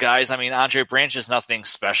the other guys. I mean, Andre Branch is nothing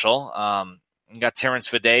special. You got Terrence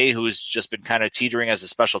Fede, who's just been kind of teetering as a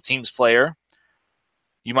special teams player.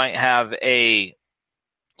 You might have a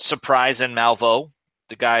surprise in Malvo,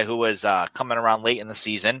 the guy who was coming around late in the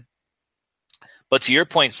season. But to your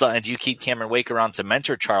point, Sutton, do you keep Cameron Wake around to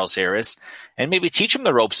mentor Charles Harris and maybe teach him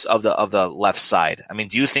the ropes of the left side? I mean,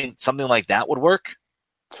 do you think something like that would work?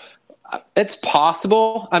 It's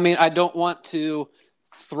possible. I mean, I don't want to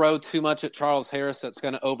throw too much at Charles Harris that's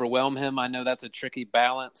going to overwhelm him. I know that's a tricky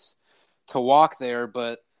balance to walk there,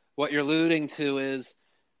 but what you're alluding to is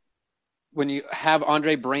when you have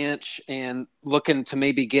Andre Branch and looking to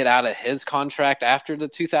maybe get out of his contract after the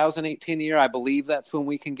 2018 year, I believe that's when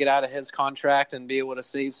we can get out of his contract and be able to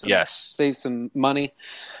save some money.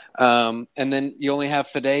 And then you only have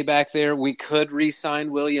Fede back there. We could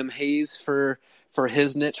re-sign William Hayes for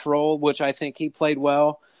his niche role, which I think he played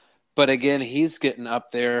well. But again, he's getting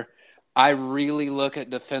up there. I really look at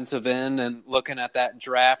defensive end and looking at that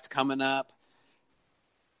draft coming up,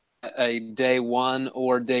 a day 1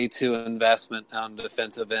 or day 2 investment on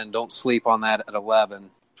defensive end. Don't sleep on that at 11.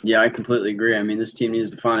 Yeah, I completely agree. I mean, this team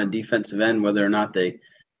needs to find a defensive end, whether or not they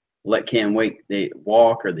let Cam Wake they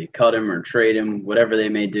walk or they cut him or trade him, whatever they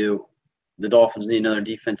may do. The Dolphins need another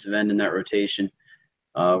defensive end in that rotation.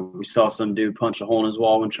 We saw some dude punch a hole in his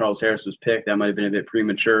wall when Charles Harris was picked. That might have been a bit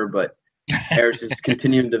premature, but Harris is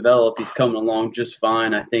continuing to develop. He's coming along just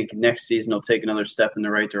fine. I think next season he'll take another step in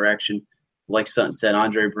the right direction. Like Sutton said,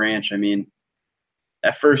 Andre Branch, I mean,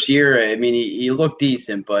 that first year, I mean, he looked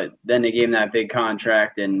decent, but then they gave him that big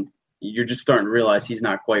contract, and you're just starting to realize he's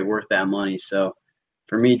not quite worth that money. So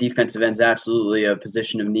for me, defensive end's absolutely a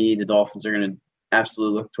position of need. The Dolphins are going to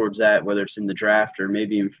absolutely look towards that, whether it's in the draft or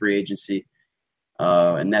maybe in free agency.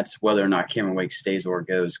 And that's whether or not Cameron Wake stays or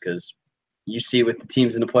goes, because you see with the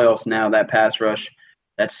teams in the playoffs now, that pass rush,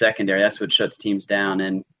 that secondary, that's what shuts teams down.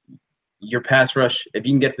 And your pass rush, if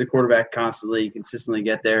you can get to the quarterback constantly, consistently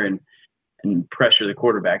get there and pressure the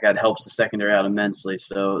quarterback, that helps the secondary out immensely.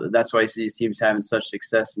 So that's why you see these teams having such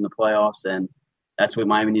success in the playoffs, and that's what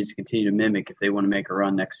Miami needs to continue to mimic if they want to make a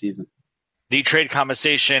run next season. The trade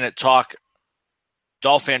compensation talk,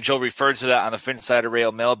 Dolphin Joe referred to that on the Phinsider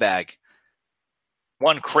Radio mailbag.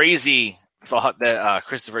 One crazy thought that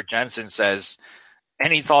Christopher Jensen says,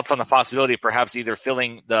 any thoughts on the possibility of perhaps either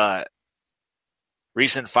filling the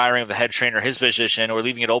recent firing of the head trainer his position or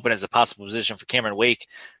leaving it open as a possible position for Cameron Wake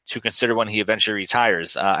to consider when he eventually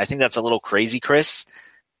retires? I think that's a little crazy, Chris.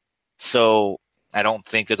 So I don't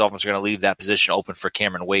think the Dolphins are going to leave that position open for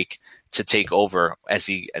Cameron Wake to take over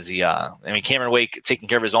Cameron Wake taking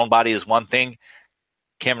care of his own body is one thing.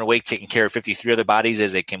 Cameron Wake taking care of 53 other bodies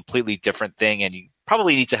is a completely different thing, and you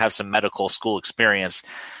probably need to have some medical school experience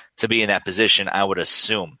to be in that position, I would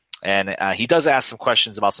assume. And he does ask some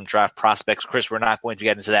questions about some draft prospects. Chris, we're not going to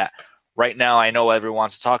get into that right now. I know everyone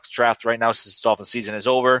wants to talk draft right now since the Dolphins season is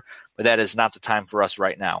over, but that is not the time for us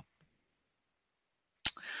right now.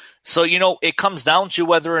 So, it comes down to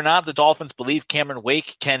whether or not the Dolphins believe Cameron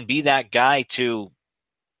Wake can be that guy to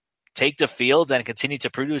take the field and continue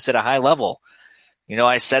to produce at a high level.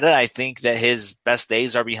 I said it. I think that his best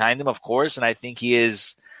days are behind him, of course, and I think he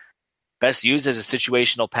is best used as a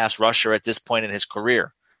situational pass rusher at this point in his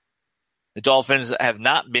career. The Dolphins have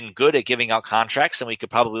not been good at giving out contracts, and we could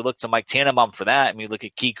probably look to Mike Tannenbaum for that. I mean, you look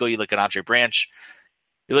at Kiko, you look at Andre Branch,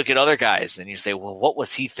 you look at other guys, and you say, well, what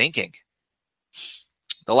was he thinking?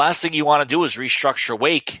 The last thing you want to do is restructure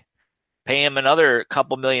Wake, pay him another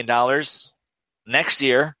couple $1 million next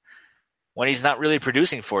year when he's not really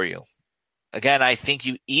producing for you. Again, I think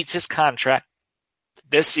you eat his contract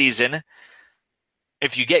this season.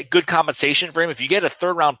 If you get good compensation for him, if you get a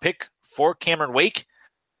third-round pick for Cameron Wake,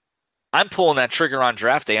 I'm pulling that trigger on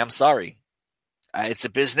draft day. I'm sorry. It's a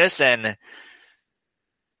business, and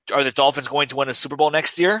are the Dolphins going to win a Super Bowl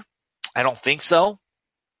next year? I don't think so.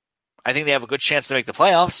 I think they have a good chance to make the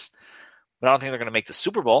playoffs, but I don't think they're going to make the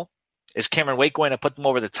Super Bowl. Is Cameron Wake going to put them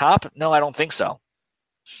over the top? No, I don't think so.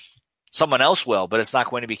 Someone else will, but it's not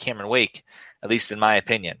going to be Cameron Wake, at least in my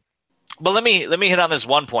opinion. But let me hit on this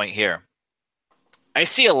one point here. I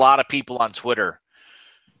see a lot of people on Twitter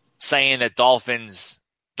saying that Dolphins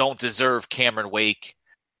don't deserve Cameron Wake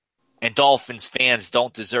and Dolphins fans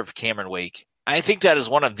don't deserve Cameron Wake. I think that is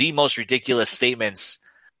one of the most ridiculous statements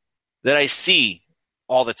that I see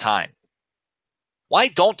all the time. Why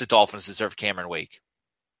don't the Dolphins deserve Cameron Wake?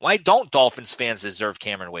 Why don't Dolphins fans deserve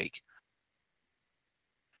Cameron Wake?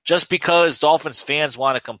 Just because Dolphins fans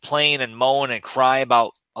want to complain and moan and cry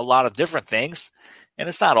about a lot of different things, and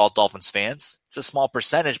it's not all Dolphins fans. It's a small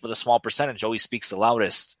percentage, but a small percentage always speaks the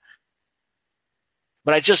loudest.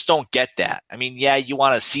 But I just don't get that. I mean, yeah, you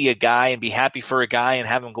want to see a guy and be happy for a guy and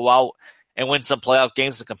have him go out and win some playoff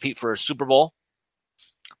games and compete for a Super Bowl.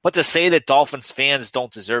 But to say that Dolphins fans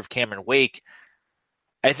don't deserve Cameron Wake,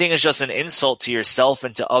 I think it's just an insult to yourself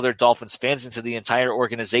and to other Dolphins fans and to the entire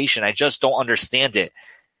organization. I just don't understand it.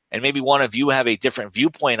 And maybe one of you have a different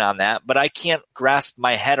viewpoint on that, but I can't grasp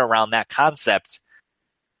my head around that concept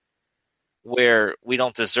where we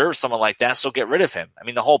don't deserve someone like that, so get rid of him. I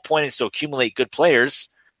mean, the whole point is to accumulate good players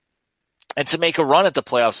and to make a run at the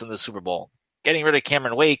playoffs in the Super Bowl. Getting rid of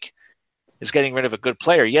Cameron Wake is getting rid of a good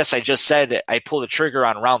player. Yes, I just said I pulled the trigger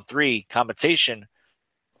on round 3 compensation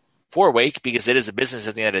for Wake because it is a business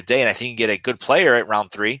at the end of the day, and I think you can get a good player at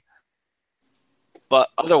round 3. But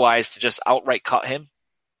otherwise, to just outright cut him,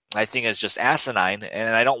 I think is just asinine,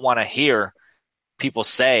 and I don't want to hear people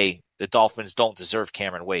say the Dolphins don't deserve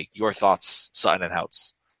Cameron Wake. Your thoughts, Sutton and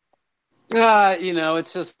Houts?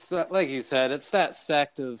 It's just, like you said, it's that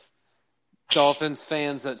sect of Dolphins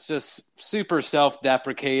fans that's just super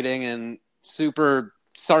self-deprecating and super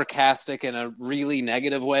sarcastic in a really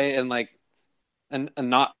negative way and like a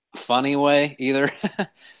not funny way either.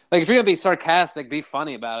 Like if you're going to be sarcastic, be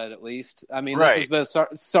funny about it at least. I mean, This is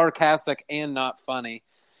both sarcastic and not funny.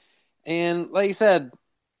 And like you said,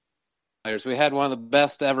 we had one of the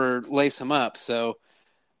best ever lace them up. So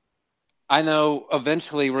I know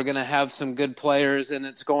eventually we're going to have some good players and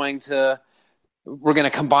we're going to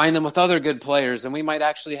combine them with other good players and we might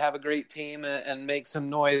actually have a great team and make some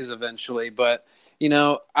noise eventually. But,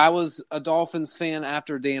 I was a Dolphins fan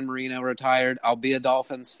after Dan Marino retired. I'll be a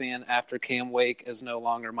Dolphins fan after Cam Wake is no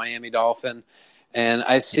longer Miami Dolphin. And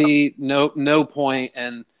I see no point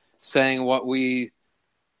in saying what we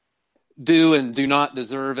do and do not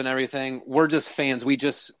deserve and everything. We're just fans. We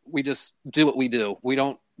just do what we do. We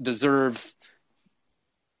don't deserve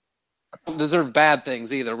bad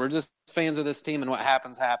things either. We're just fans of this team, and what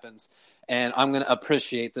happens. And I'm going to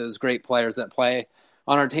appreciate those great players that play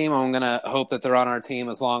on our team. I'm going to hope that they're on our team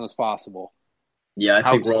as long as possible. Yeah,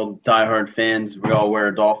 I think we're all diehard fans. We all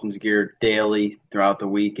wear Dolphins gear daily throughout the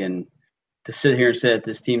week, and to sit here and say that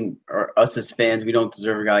this team, or us as fans, we don't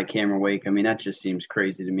deserve a guy like Cameron Wake, I mean, that just seems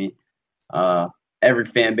crazy to me. Every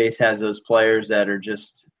fan base has those players that are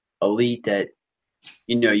just elite that,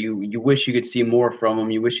 you wish you could see more from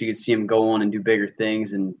them. You wish you could see them go on and do bigger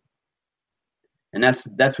things, and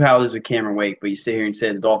that's how it is with Cameron Wake. But you sit here and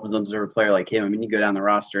say the Dolphins don't deserve a player like him. I mean, you go down the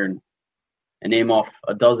roster and name off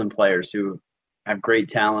a dozen players who have great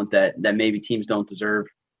talent that maybe teams don't deserve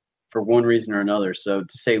for one reason or another. So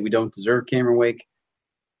to say we don't deserve Cameron Wake,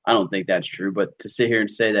 I don't think that's true. But to sit here and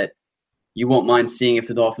say that you won't mind seeing if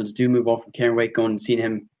the Dolphins do move on from Cameron Wake, going and seeing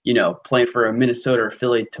him, playing for a Minnesota or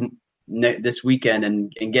Philly this weekend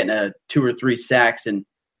and getting 2 or 3 sacks and,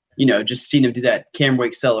 just seeing him do that Cameron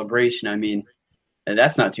Wake celebration. I mean,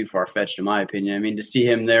 that's not too far-fetched in my opinion. I mean, to see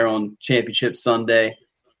him there on Championship Sunday,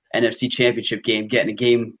 NFC Championship game, getting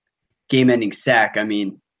a game-ending sack, I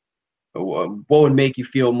mean, what would make you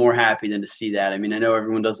feel more happy than to see that? I mean, I know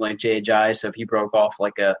everyone doesn't like J.J., so if he broke off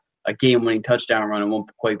like a game-winning touchdown run, it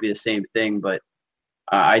won't quite be the same thing. But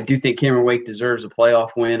I do think Cameron Wake deserves a playoff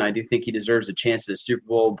win. I do think he deserves a chance at the Super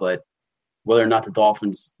Bowl. But whether or not the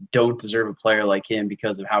Dolphins don't deserve a player like him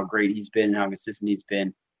because of how great he's been and how consistent he's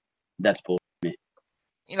been, that's bullshit to me.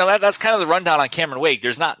 That's kind of the rundown on Cameron Wake.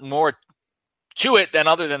 There's not more to it than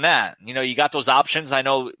other than that. You got those options. I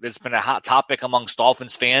know it's been a hot topic amongst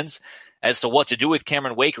Dolphins fans as to what to do with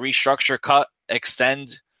Cameron Wake: restructure, cut,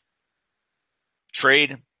 extend,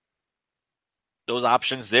 trade. Those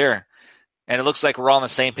options there. And it looks like we're all on the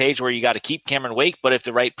same page where you got to keep Cameron Wake, but if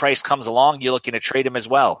the right price comes along, you're looking to trade him as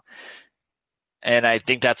well. And I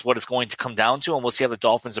think that's what it's going to come down to, and we'll see how the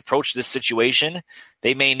Dolphins approach this situation.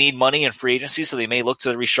 They may need money in free agency, so they may look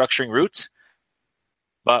to the restructuring route.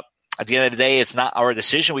 But at the end of the day, it's not our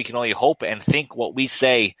decision. We can only hope and think what we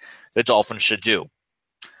say the Dolphins should do.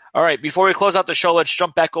 All right, before we close out the show, let's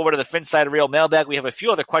jump back over to the Phinsider Radio mailbag. We have a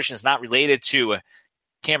few other questions not related to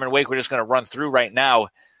Cameron Wake we're just going to run through right now.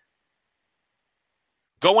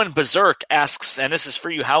 Going Berserk asks, and this is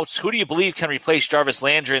for you, Houts, who do you believe can replace Jarvis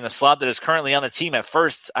Landry in the slot that is currently on the team? At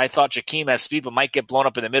first, I thought Jakeem has speed but might get blown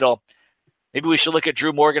up in the middle. Maybe we should look at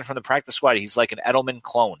Drew Morgan from the practice squad. He's like an Edelman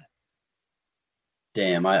clone.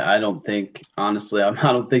 Damn, I don't think, honestly, I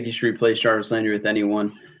don't think you should replace Jarvis Landry with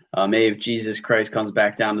anyone. Maybe if Jesus Christ comes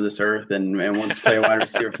back down to this earth and wants to play wide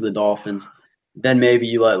receiver for the Dolphins, then maybe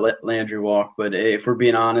you let Landry walk. But if we're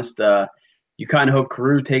being honest, you kind of hope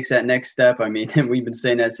Carew takes that next step. I mean, we've been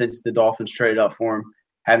saying that since the Dolphins traded up for him.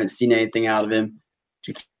 Haven't seen anything out of him.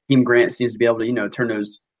 Jakeem Grant seems to be able to, turn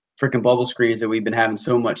those freaking bubble screens that we've been having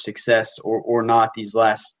so much success or not these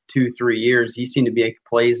last 2-3 years. He seemed to be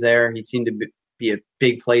plays there. He seemed to be a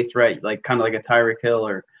big play threat, like kind of like a Tyreek Hill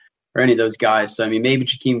or any of those guys. So, I mean, maybe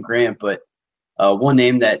Jakeem Grant, but one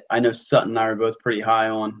name that I know Sutton and I are both pretty high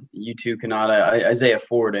on, you too, Kanata, Isaiah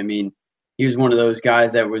Ford. I mean, he was one of those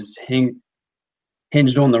guys that was hinged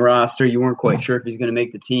on the roster. You weren't quite sure if he's going to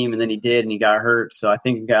make the team, and then he did, and he got hurt. So I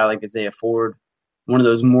think a guy like Isaiah Ford, one of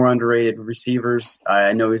those more underrated receivers.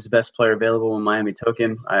 I know he's the best player available when Miami took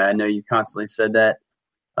him. I know you constantly said that,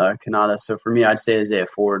 Kanata. So for me, I'd say Isaiah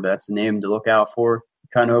Ford. That's a name to look out for.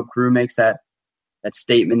 Kind of hope Carew makes that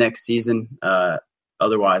statement next season.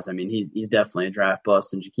 Otherwise, I mean, he's definitely a draft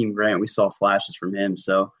bust. And Jakeem Grant, we saw flashes from him.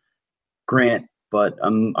 So Grant, but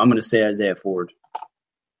I'm going to say Isaiah Ford.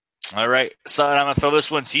 All right, so I'm going to throw this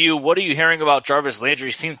one to you. What are you hearing about Jarvis Landry?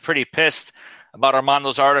 He seemed pretty pissed about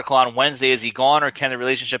Armando's article on Wednesday. Is he gone, or can the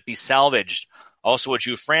relationship be salvaged? Also, would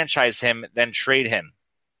you franchise him, then trade him?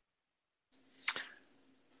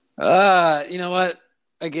 You know what?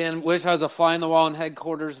 Again, wish I was a fly on the wall in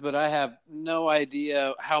headquarters, but I have no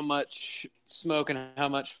idea how much smoke and how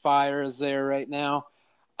much fire is there right now.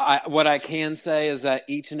 What I can say is that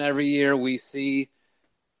each and every year we see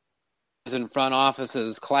in front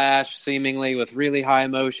offices clash seemingly with really high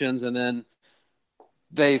emotions, and then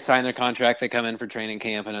they sign their contract, they come in for training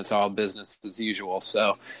camp, and it's all business as usual.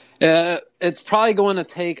 So it's probably going to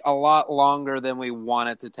take a lot longer than we want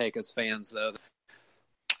it to take as fans, though.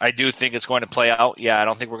 I do think it's going to play out. Yeah, I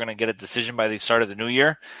don't think we're going to get a decision by the start of the new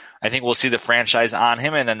year. I think we'll see the franchise on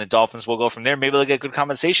him, and then the Dolphins will go from there. Maybe they'll get good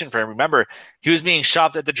compensation for him. Remember, he was being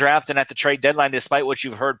shopped at the draft and at the trade deadline, despite what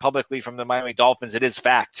you've heard publicly from the Miami Dolphins. It is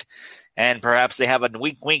fact. And perhaps they have a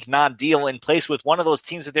wink-wink non-deal in place with one of those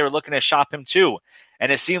teams that they were looking to shop him to.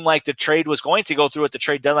 And it seemed like the trade was going to go through at the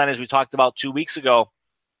trade deadline, as we talked about 2 weeks ago,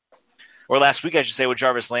 or last week, I should say, with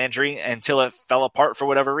Jarvis Landry, until it fell apart for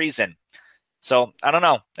whatever reason. So, I don't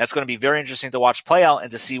know. That's going to be very interesting to watch play out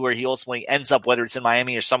and to see where he ultimately ends up, whether it's in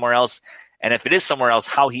Miami or somewhere else. And if it is somewhere else,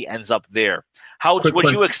 how he ends up there. How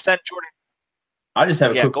would you extend Jordan? I just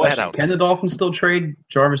have a quick question. Ahead, can the Dolphins still trade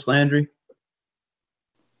Jarvis Landry?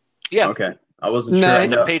 Yeah. Okay. I wasn't sure.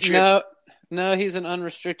 The Patriots. No, he's an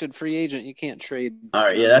unrestricted free agent. You can't trade. All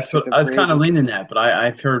right, yeah, that's what I was kind of leaning at, but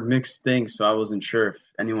I've heard mixed things, so I wasn't sure if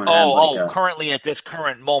anyone had currently at this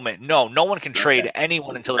current moment, no one can trade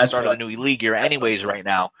anyone until the start of the new league year anyways right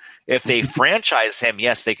now. If they franchise him,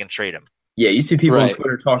 yes, they can trade him. Yeah, you see people on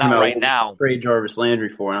Twitter talking about right now trade Jarvis Landry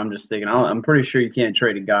for, and I'm just thinking, I'm pretty sure you can't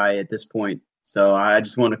trade a guy at this point. So I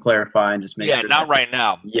just want to clarify and just make sure. Yeah, not right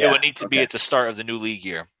now. Yeah, it would need to be at the start of the new league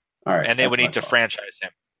year. All right, and they would need to franchise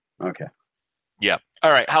him. Okay. Yeah. All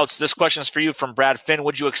right, Houts, this question is for you from Brad Finn.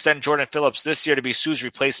 Would you extend Jordan Phillips this year to be Sue's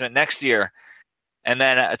replacement next year? And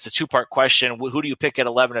then it's a two-part question. Who do you pick at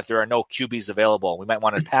 11 if there are no QBs available? We might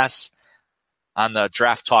want to pass on the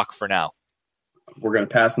draft talk for now. We're going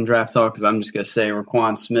to pass on draft talk because I'm just going to say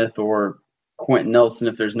Raquan Smith or Quentin Nelson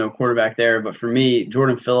if there's no quarterback there. But for me,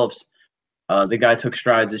 Jordan Phillips, the guy took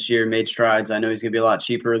strides this year, made strides. I know he's going to be a lot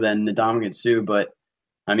cheaper than Ndamukong Suh, but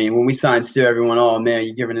I mean, when we signed Stu, everyone, oh, man,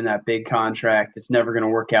 you're giving him that big contract. It's never going to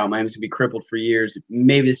work out. Miami's going to be crippled for years.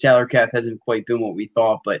 Maybe the salary cap hasn't quite been what we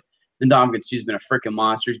thought, but Ndamukong Suh's been a freaking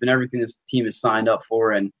monster. He's been everything this team has signed up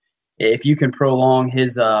for. And if you can prolong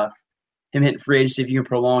his him hitting free agency, if you can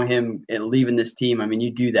prolong him leaving this team, I mean,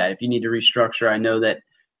 you do that. If you need to restructure, I know that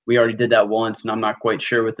we already did that once, and I'm not quite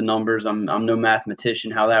sure with the numbers. I'm no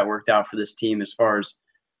mathematician how that worked out for this team as far as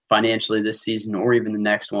financially this season or even the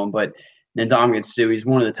next one. But Ndamukong Suh, he's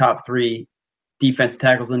one of the top 3 defensive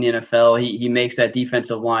tackles in the NFL. He makes that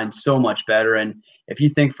defensive line so much better. And if you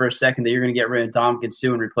think for a second that you're going to get rid of Ndamukong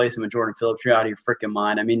Suh and replace him with Jordan Phillips, you're out of your freaking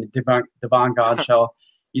mind. I mean, Devon Godchell,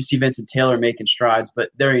 you see Vincent Taylor making strides,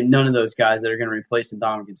 but there ain't none of those guys that are going to replace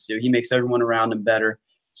Ndamukong Suh. He makes everyone around him better.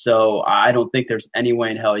 So I don't think there's any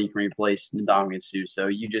way in hell you can replace Ndamukong Suh. So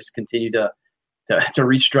you just continue to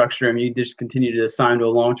restructure him. You just continue to sign to a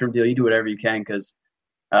long-term deal. You do whatever you can because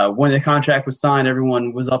when the contract was signed,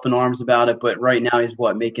 everyone was up in arms about it. But right now he's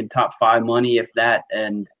making top 5 money, if that.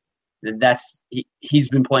 And he's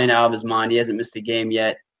been playing out of his mind. He hasn't missed a game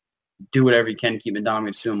yet. Do whatever you can to keep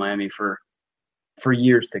Ndamukong Suh in Miami for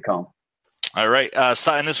years to come. All right.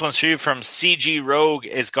 And this one's for you from CG Rogue.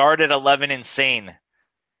 Is guard at 11 insane?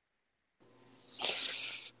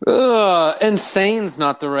 Insane's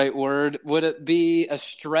not the right word. Would it be a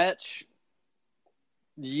stretch?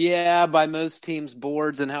 Yeah, by most teams'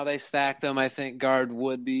 boards and how they stack them, I think guard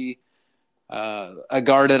would be a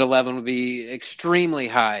guard at 11 would be extremely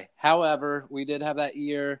high. However, we did have that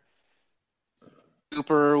year.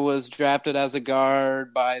 Cooper was drafted as a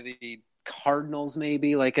guard by the Cardinals,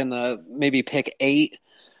 maybe pick 8,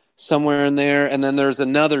 somewhere in there. And then there's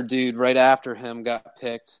another dude right after him got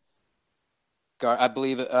picked. I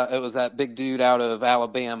believe it was that big dude out of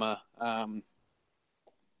Alabama.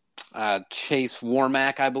 Chase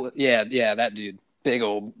Warmack, I believe. Yeah, that dude. Big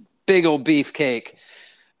old beefcake.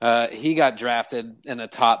 He got drafted in the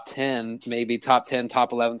top 10, maybe top 10,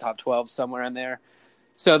 top 11, top 12, somewhere in there.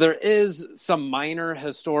 So there is some minor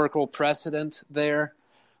historical precedent there.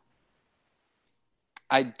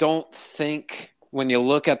 I don't think when you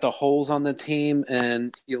look at the holes on the team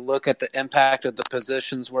and you look at the impact of the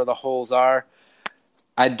positions where the holes are,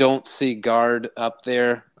 I don't see guard up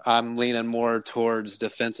there. I'm leaning more towards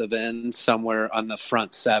defensive end, somewhere on the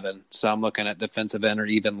front 7. So I'm looking at defensive end or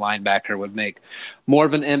even linebacker would make more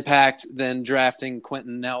of an impact than drafting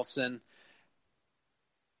Quentin Nelson.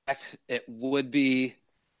 It would be,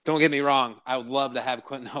 don't get me wrong, I would love to have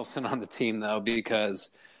Quentin Nelson on the team, though,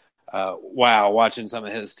 because, watching some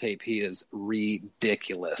of his tape, he is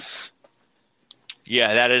ridiculous.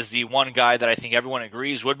 Yeah, that is the one guy that I think everyone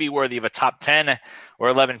agrees would be worthy of a top 10 or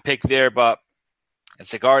 11 pick there, but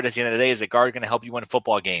it's a guard at the end of the day. Is a guard going to help you win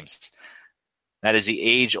football games? That is the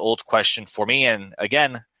age-old question for me. And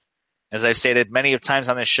again, as I've stated many of times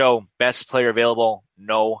on this show, best player available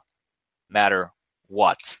no matter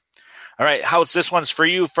what. All right, Howitz, this one's for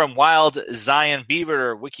you from Wild Zion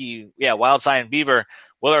Beaver, Wild Zion Beaver.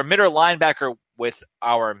 Will our middle linebacker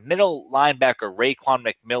Raekwon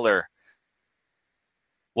McMiller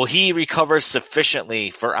Will he recover sufficiently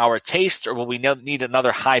for our taste, or will we need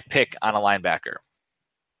another high pick on a linebacker?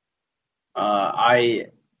 I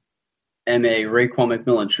am a Raekwon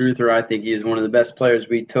McMillan truther. I think he is one of the best players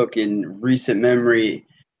we took in recent memory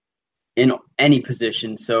in any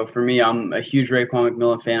position. So for me, I'm a huge Raekwon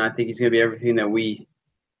McMillan fan. I think he's going to be everything that we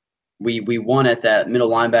want at that middle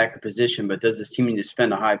linebacker position. But does this team need to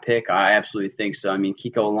spend a high pick? I absolutely think so. I mean,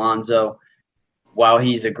 Kiko Alonso, while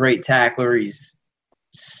he's a great tackler, he's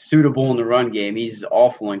suitable in the run game. He's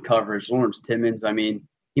awful in coverage. Lawrence Timmons, I mean,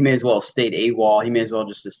 he may as well have stayed AWOL. He may as well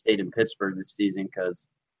just have stayed in Pittsburgh this season because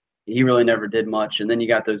he really never did much. And then you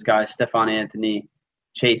got those guys, Stephon Anthony,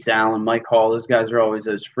 Chase Allen, Mike Hall. Those guys are always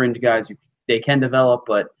those fringe guys who they can develop,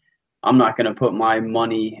 but I'm not going to put my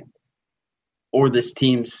money or this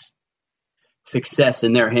team's success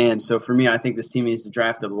in their hands. So for me, I think this team needs to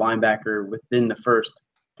draft a linebacker within the first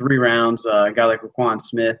 3 rounds. A guy like Raquan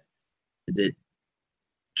Smith. Is it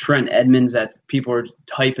Trent Edmonds that people are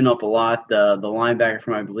typing up a lot, the linebacker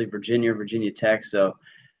from, I believe, Virginia Tech. So,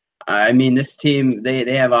 I mean, this team,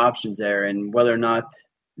 they have options there, and whether or not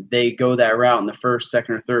they go that route in the first,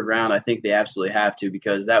 second, or third round, I think they absolutely have to,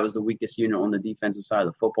 because that was the weakest unit on the defensive side of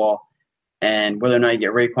the football. And whether or not you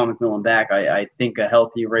get Raekwon McMillan back, I think a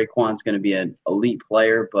healthy Raekwon is going to be an elite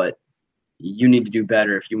player, but you need to do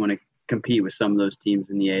better if you want to compete with some of those teams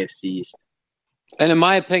in the AFC East. And in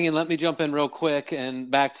my opinion, let me jump in real quick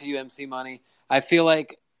and back to you, MC Money. I feel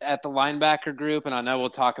like at the linebacker group, and I know we'll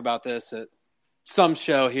talk about this at some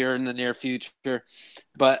show here in the near future,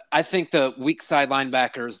 but I think the weak side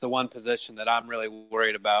linebacker is the one position that I'm really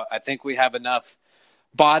worried about. I think we have enough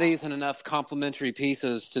bodies and enough complementary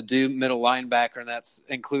pieces to do middle linebacker, and that's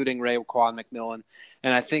including Raekwon McMillan.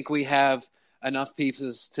 And I think we have enough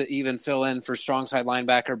pieces to even fill in for strong side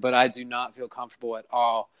linebacker, but I do not feel comfortable at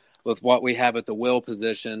all with what we have at the will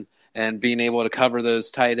position and being able to cover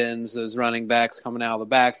those tight ends, those running backs coming out of the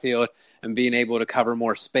backfield, and being able to cover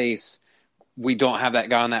more space. We don't have that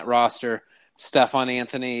guy on that roster. Stephon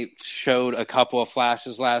Anthony showed a couple of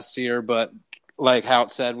flashes last year, but like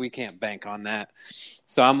Hout said, we can't bank on that.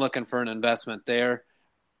 So I'm looking for an investment there.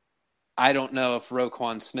 I don't know if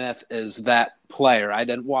Raekwon Smith is that player. I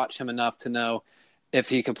didn't watch him enough to know if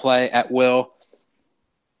he could play at will.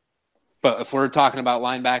 But if we're talking about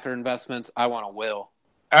linebacker investments, I want a will.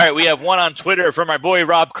 All right, we have one on Twitter from our boy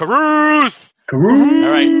Rob Caruth. All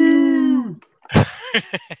right.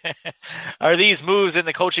 Are these moves in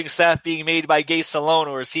the coaching staff being made by Gase alone,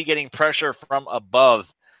 or is he getting pressure from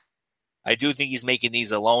above? I do think he's making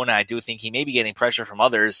these alone. I do think he may be getting pressure from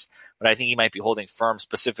others, but I think he might be holding firm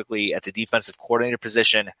specifically at the defensive coordinator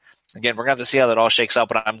position. Again, we're going to have to see how that all shakes out,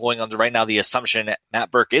 but I'm going under right now the assumption that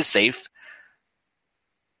Matt Burke is safe.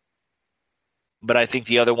 But I think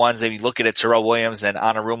the other ones, if you look at it, Terrell Williams and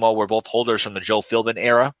Anarumo were both holders from the Joe Philbin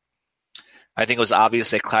era. I think it was obvious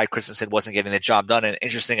that Clyde Christensen wasn't getting the job done. And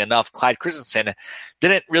interesting enough, Clyde Christensen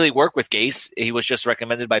didn't really work with Gase. He was just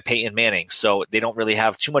recommended by Peyton Manning. So they don't really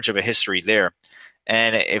have too much of a history there.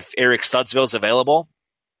 And if Eric Studsville's available,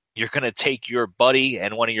 you're going to take your buddy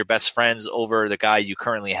and one of your best friends over the guy you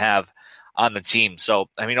currently have on the team. So,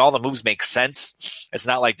 I mean, all the moves make sense. It's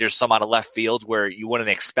not like there's some out of left field where you wouldn't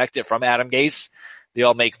expect it from Adam Gase. They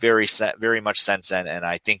all make very much sense, and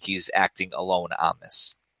I think he's acting alone on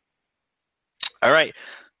this. All right.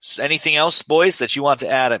 So anything else, boys, that you want to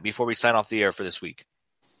add before we sign off the air for this week?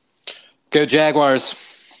 Go Jaguars.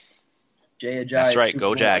 Jay Ajayi, that's right. Super Go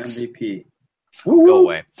Bowl Jags. MVP. Go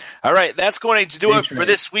away. All right. That's going to do it for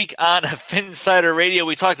this week on Phinsider Radio.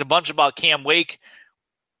 We talked a bunch about Cam Wake.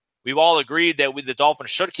 We've all agreed that the Dolphins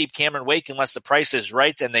should keep Cameron Wake unless the price is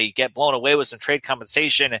right and they get blown away with some trade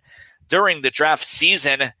compensation during the draft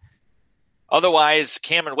season. Otherwise,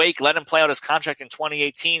 Cameron Wake, let him play out his contract in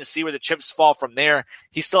 2018, see where the chips fall from there.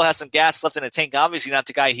 He still has some gas left in the tank. Obviously not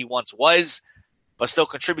the guy he once was, but still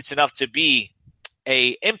contributes enough to be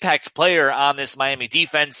an impact player on this Miami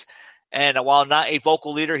defense. And while not a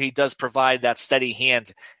vocal leader, he does provide that steady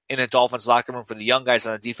hand in the Dolphins locker room for the young guys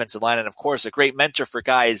on the defensive line. And, of course, a great mentor for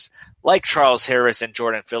guys like Charles Harris and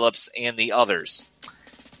Jordan Phillips and the others.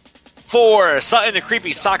 For Sutton, the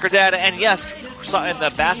creepy soccer dad, and yes, Sutton, the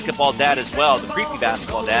basketball dad as well, the creepy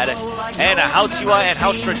basketball dad, and Hautua and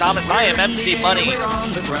Haustradamus, I am MC Money.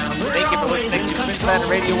 Thank you for listening to Phinsider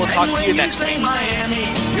Radio. We'll talk to you next week. Miami,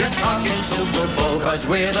 you're talking Super Bowl, 'cause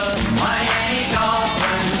we're the Miami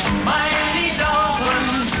Dolphins. Miami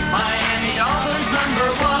Dolphins. Miami Dolphins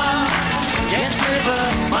 #1. Yes, we're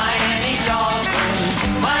the Miami Dolphins.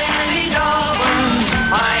 Miami Dolphins.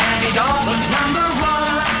 Miami Dolphins #1.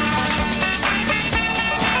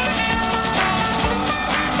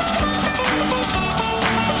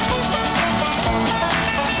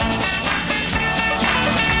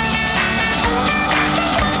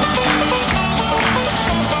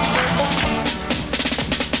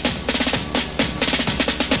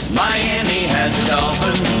 Miami has a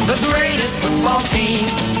Dolphin, the greatest football team.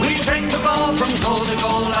 We take the ball from goal to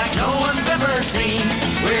goal like no one's ever seen.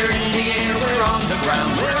 We're in the air, we're on the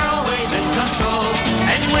ground, we're always in control.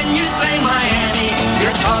 And when you say Miami,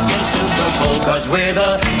 you're talking Super Bowl, 'cause we're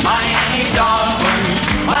the Miami Dolphins.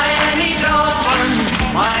 Miami Dolphins,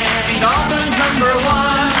 Miami Dolphins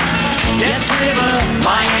 #1. Yes, we're the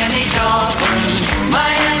Miami Dolphins.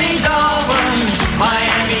 Miami Dolphins,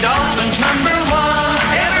 Miami Dolphins #1.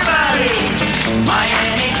 Everybody,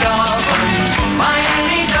 Miami Dolphins,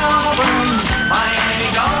 Miami Dolphins, Miami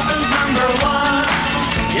Dolphins #1.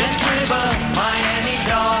 Yes, we're the Miami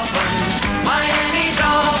Dolphins, Miami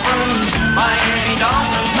Dolphins, Miami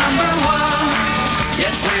Dolphins #1.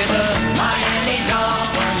 Yes, we're the Miami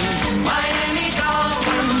Dolphins, Miami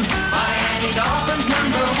Dolphins, Miami Dolphins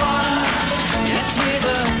 #1. Yes, we're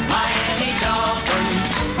the Miami Dolphins,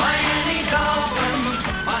 Miami Dolphins,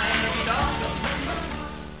 Miami Dolphins.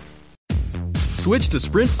 Switch to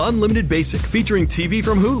Sprint Unlimited Basic, featuring TV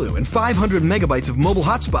from Hulu and 500 megabytes of mobile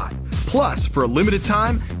hotspot. Plus, for a limited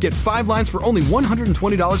time, get 5 lines for only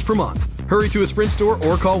 $120 per month. Hurry to a Sprint store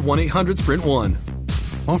or call 1-800-SPRINT1.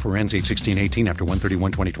 Offer ends 8/16/18 after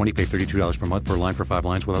 1/31/2020. Pay $32 per month per line for 5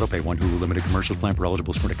 lines with autopay. One Hulu limited commercial plan per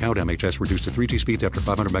eligible Sprint account. MHS reduced to 3G speeds after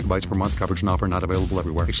 500 megabytes per month. Coverage and offer not available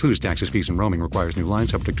everywhere. Excludes taxes, fees, and roaming. Requires new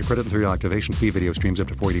lines. Subject to credit and 3 activation fee. Video streams up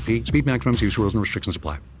to 480p. Speed maximums, use rules and restrictions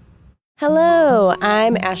apply. Hello,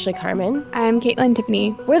 I'm Ashley Carmen. I'm Caitlin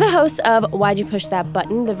Tiffany. We're the hosts of Why'd You Push That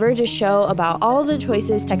Button, the Verge's show about all the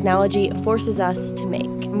choices technology forces us to make.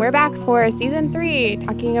 We're back for season 3,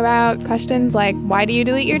 talking about questions like, why do you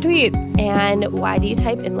delete your tweets? And why do you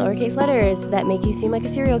type in lowercase letters that make you seem like a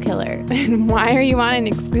serial killer? And why are you on an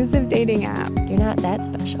exclusive dating app? You're not that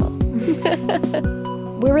special.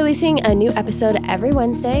 We're releasing a new episode every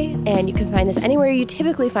Wednesday, and you can find us anywhere you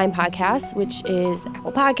typically find podcasts, which is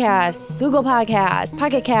Apple Podcasts, Google Podcasts,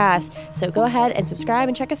 Pocket Casts. So go ahead and subscribe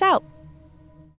and check us out.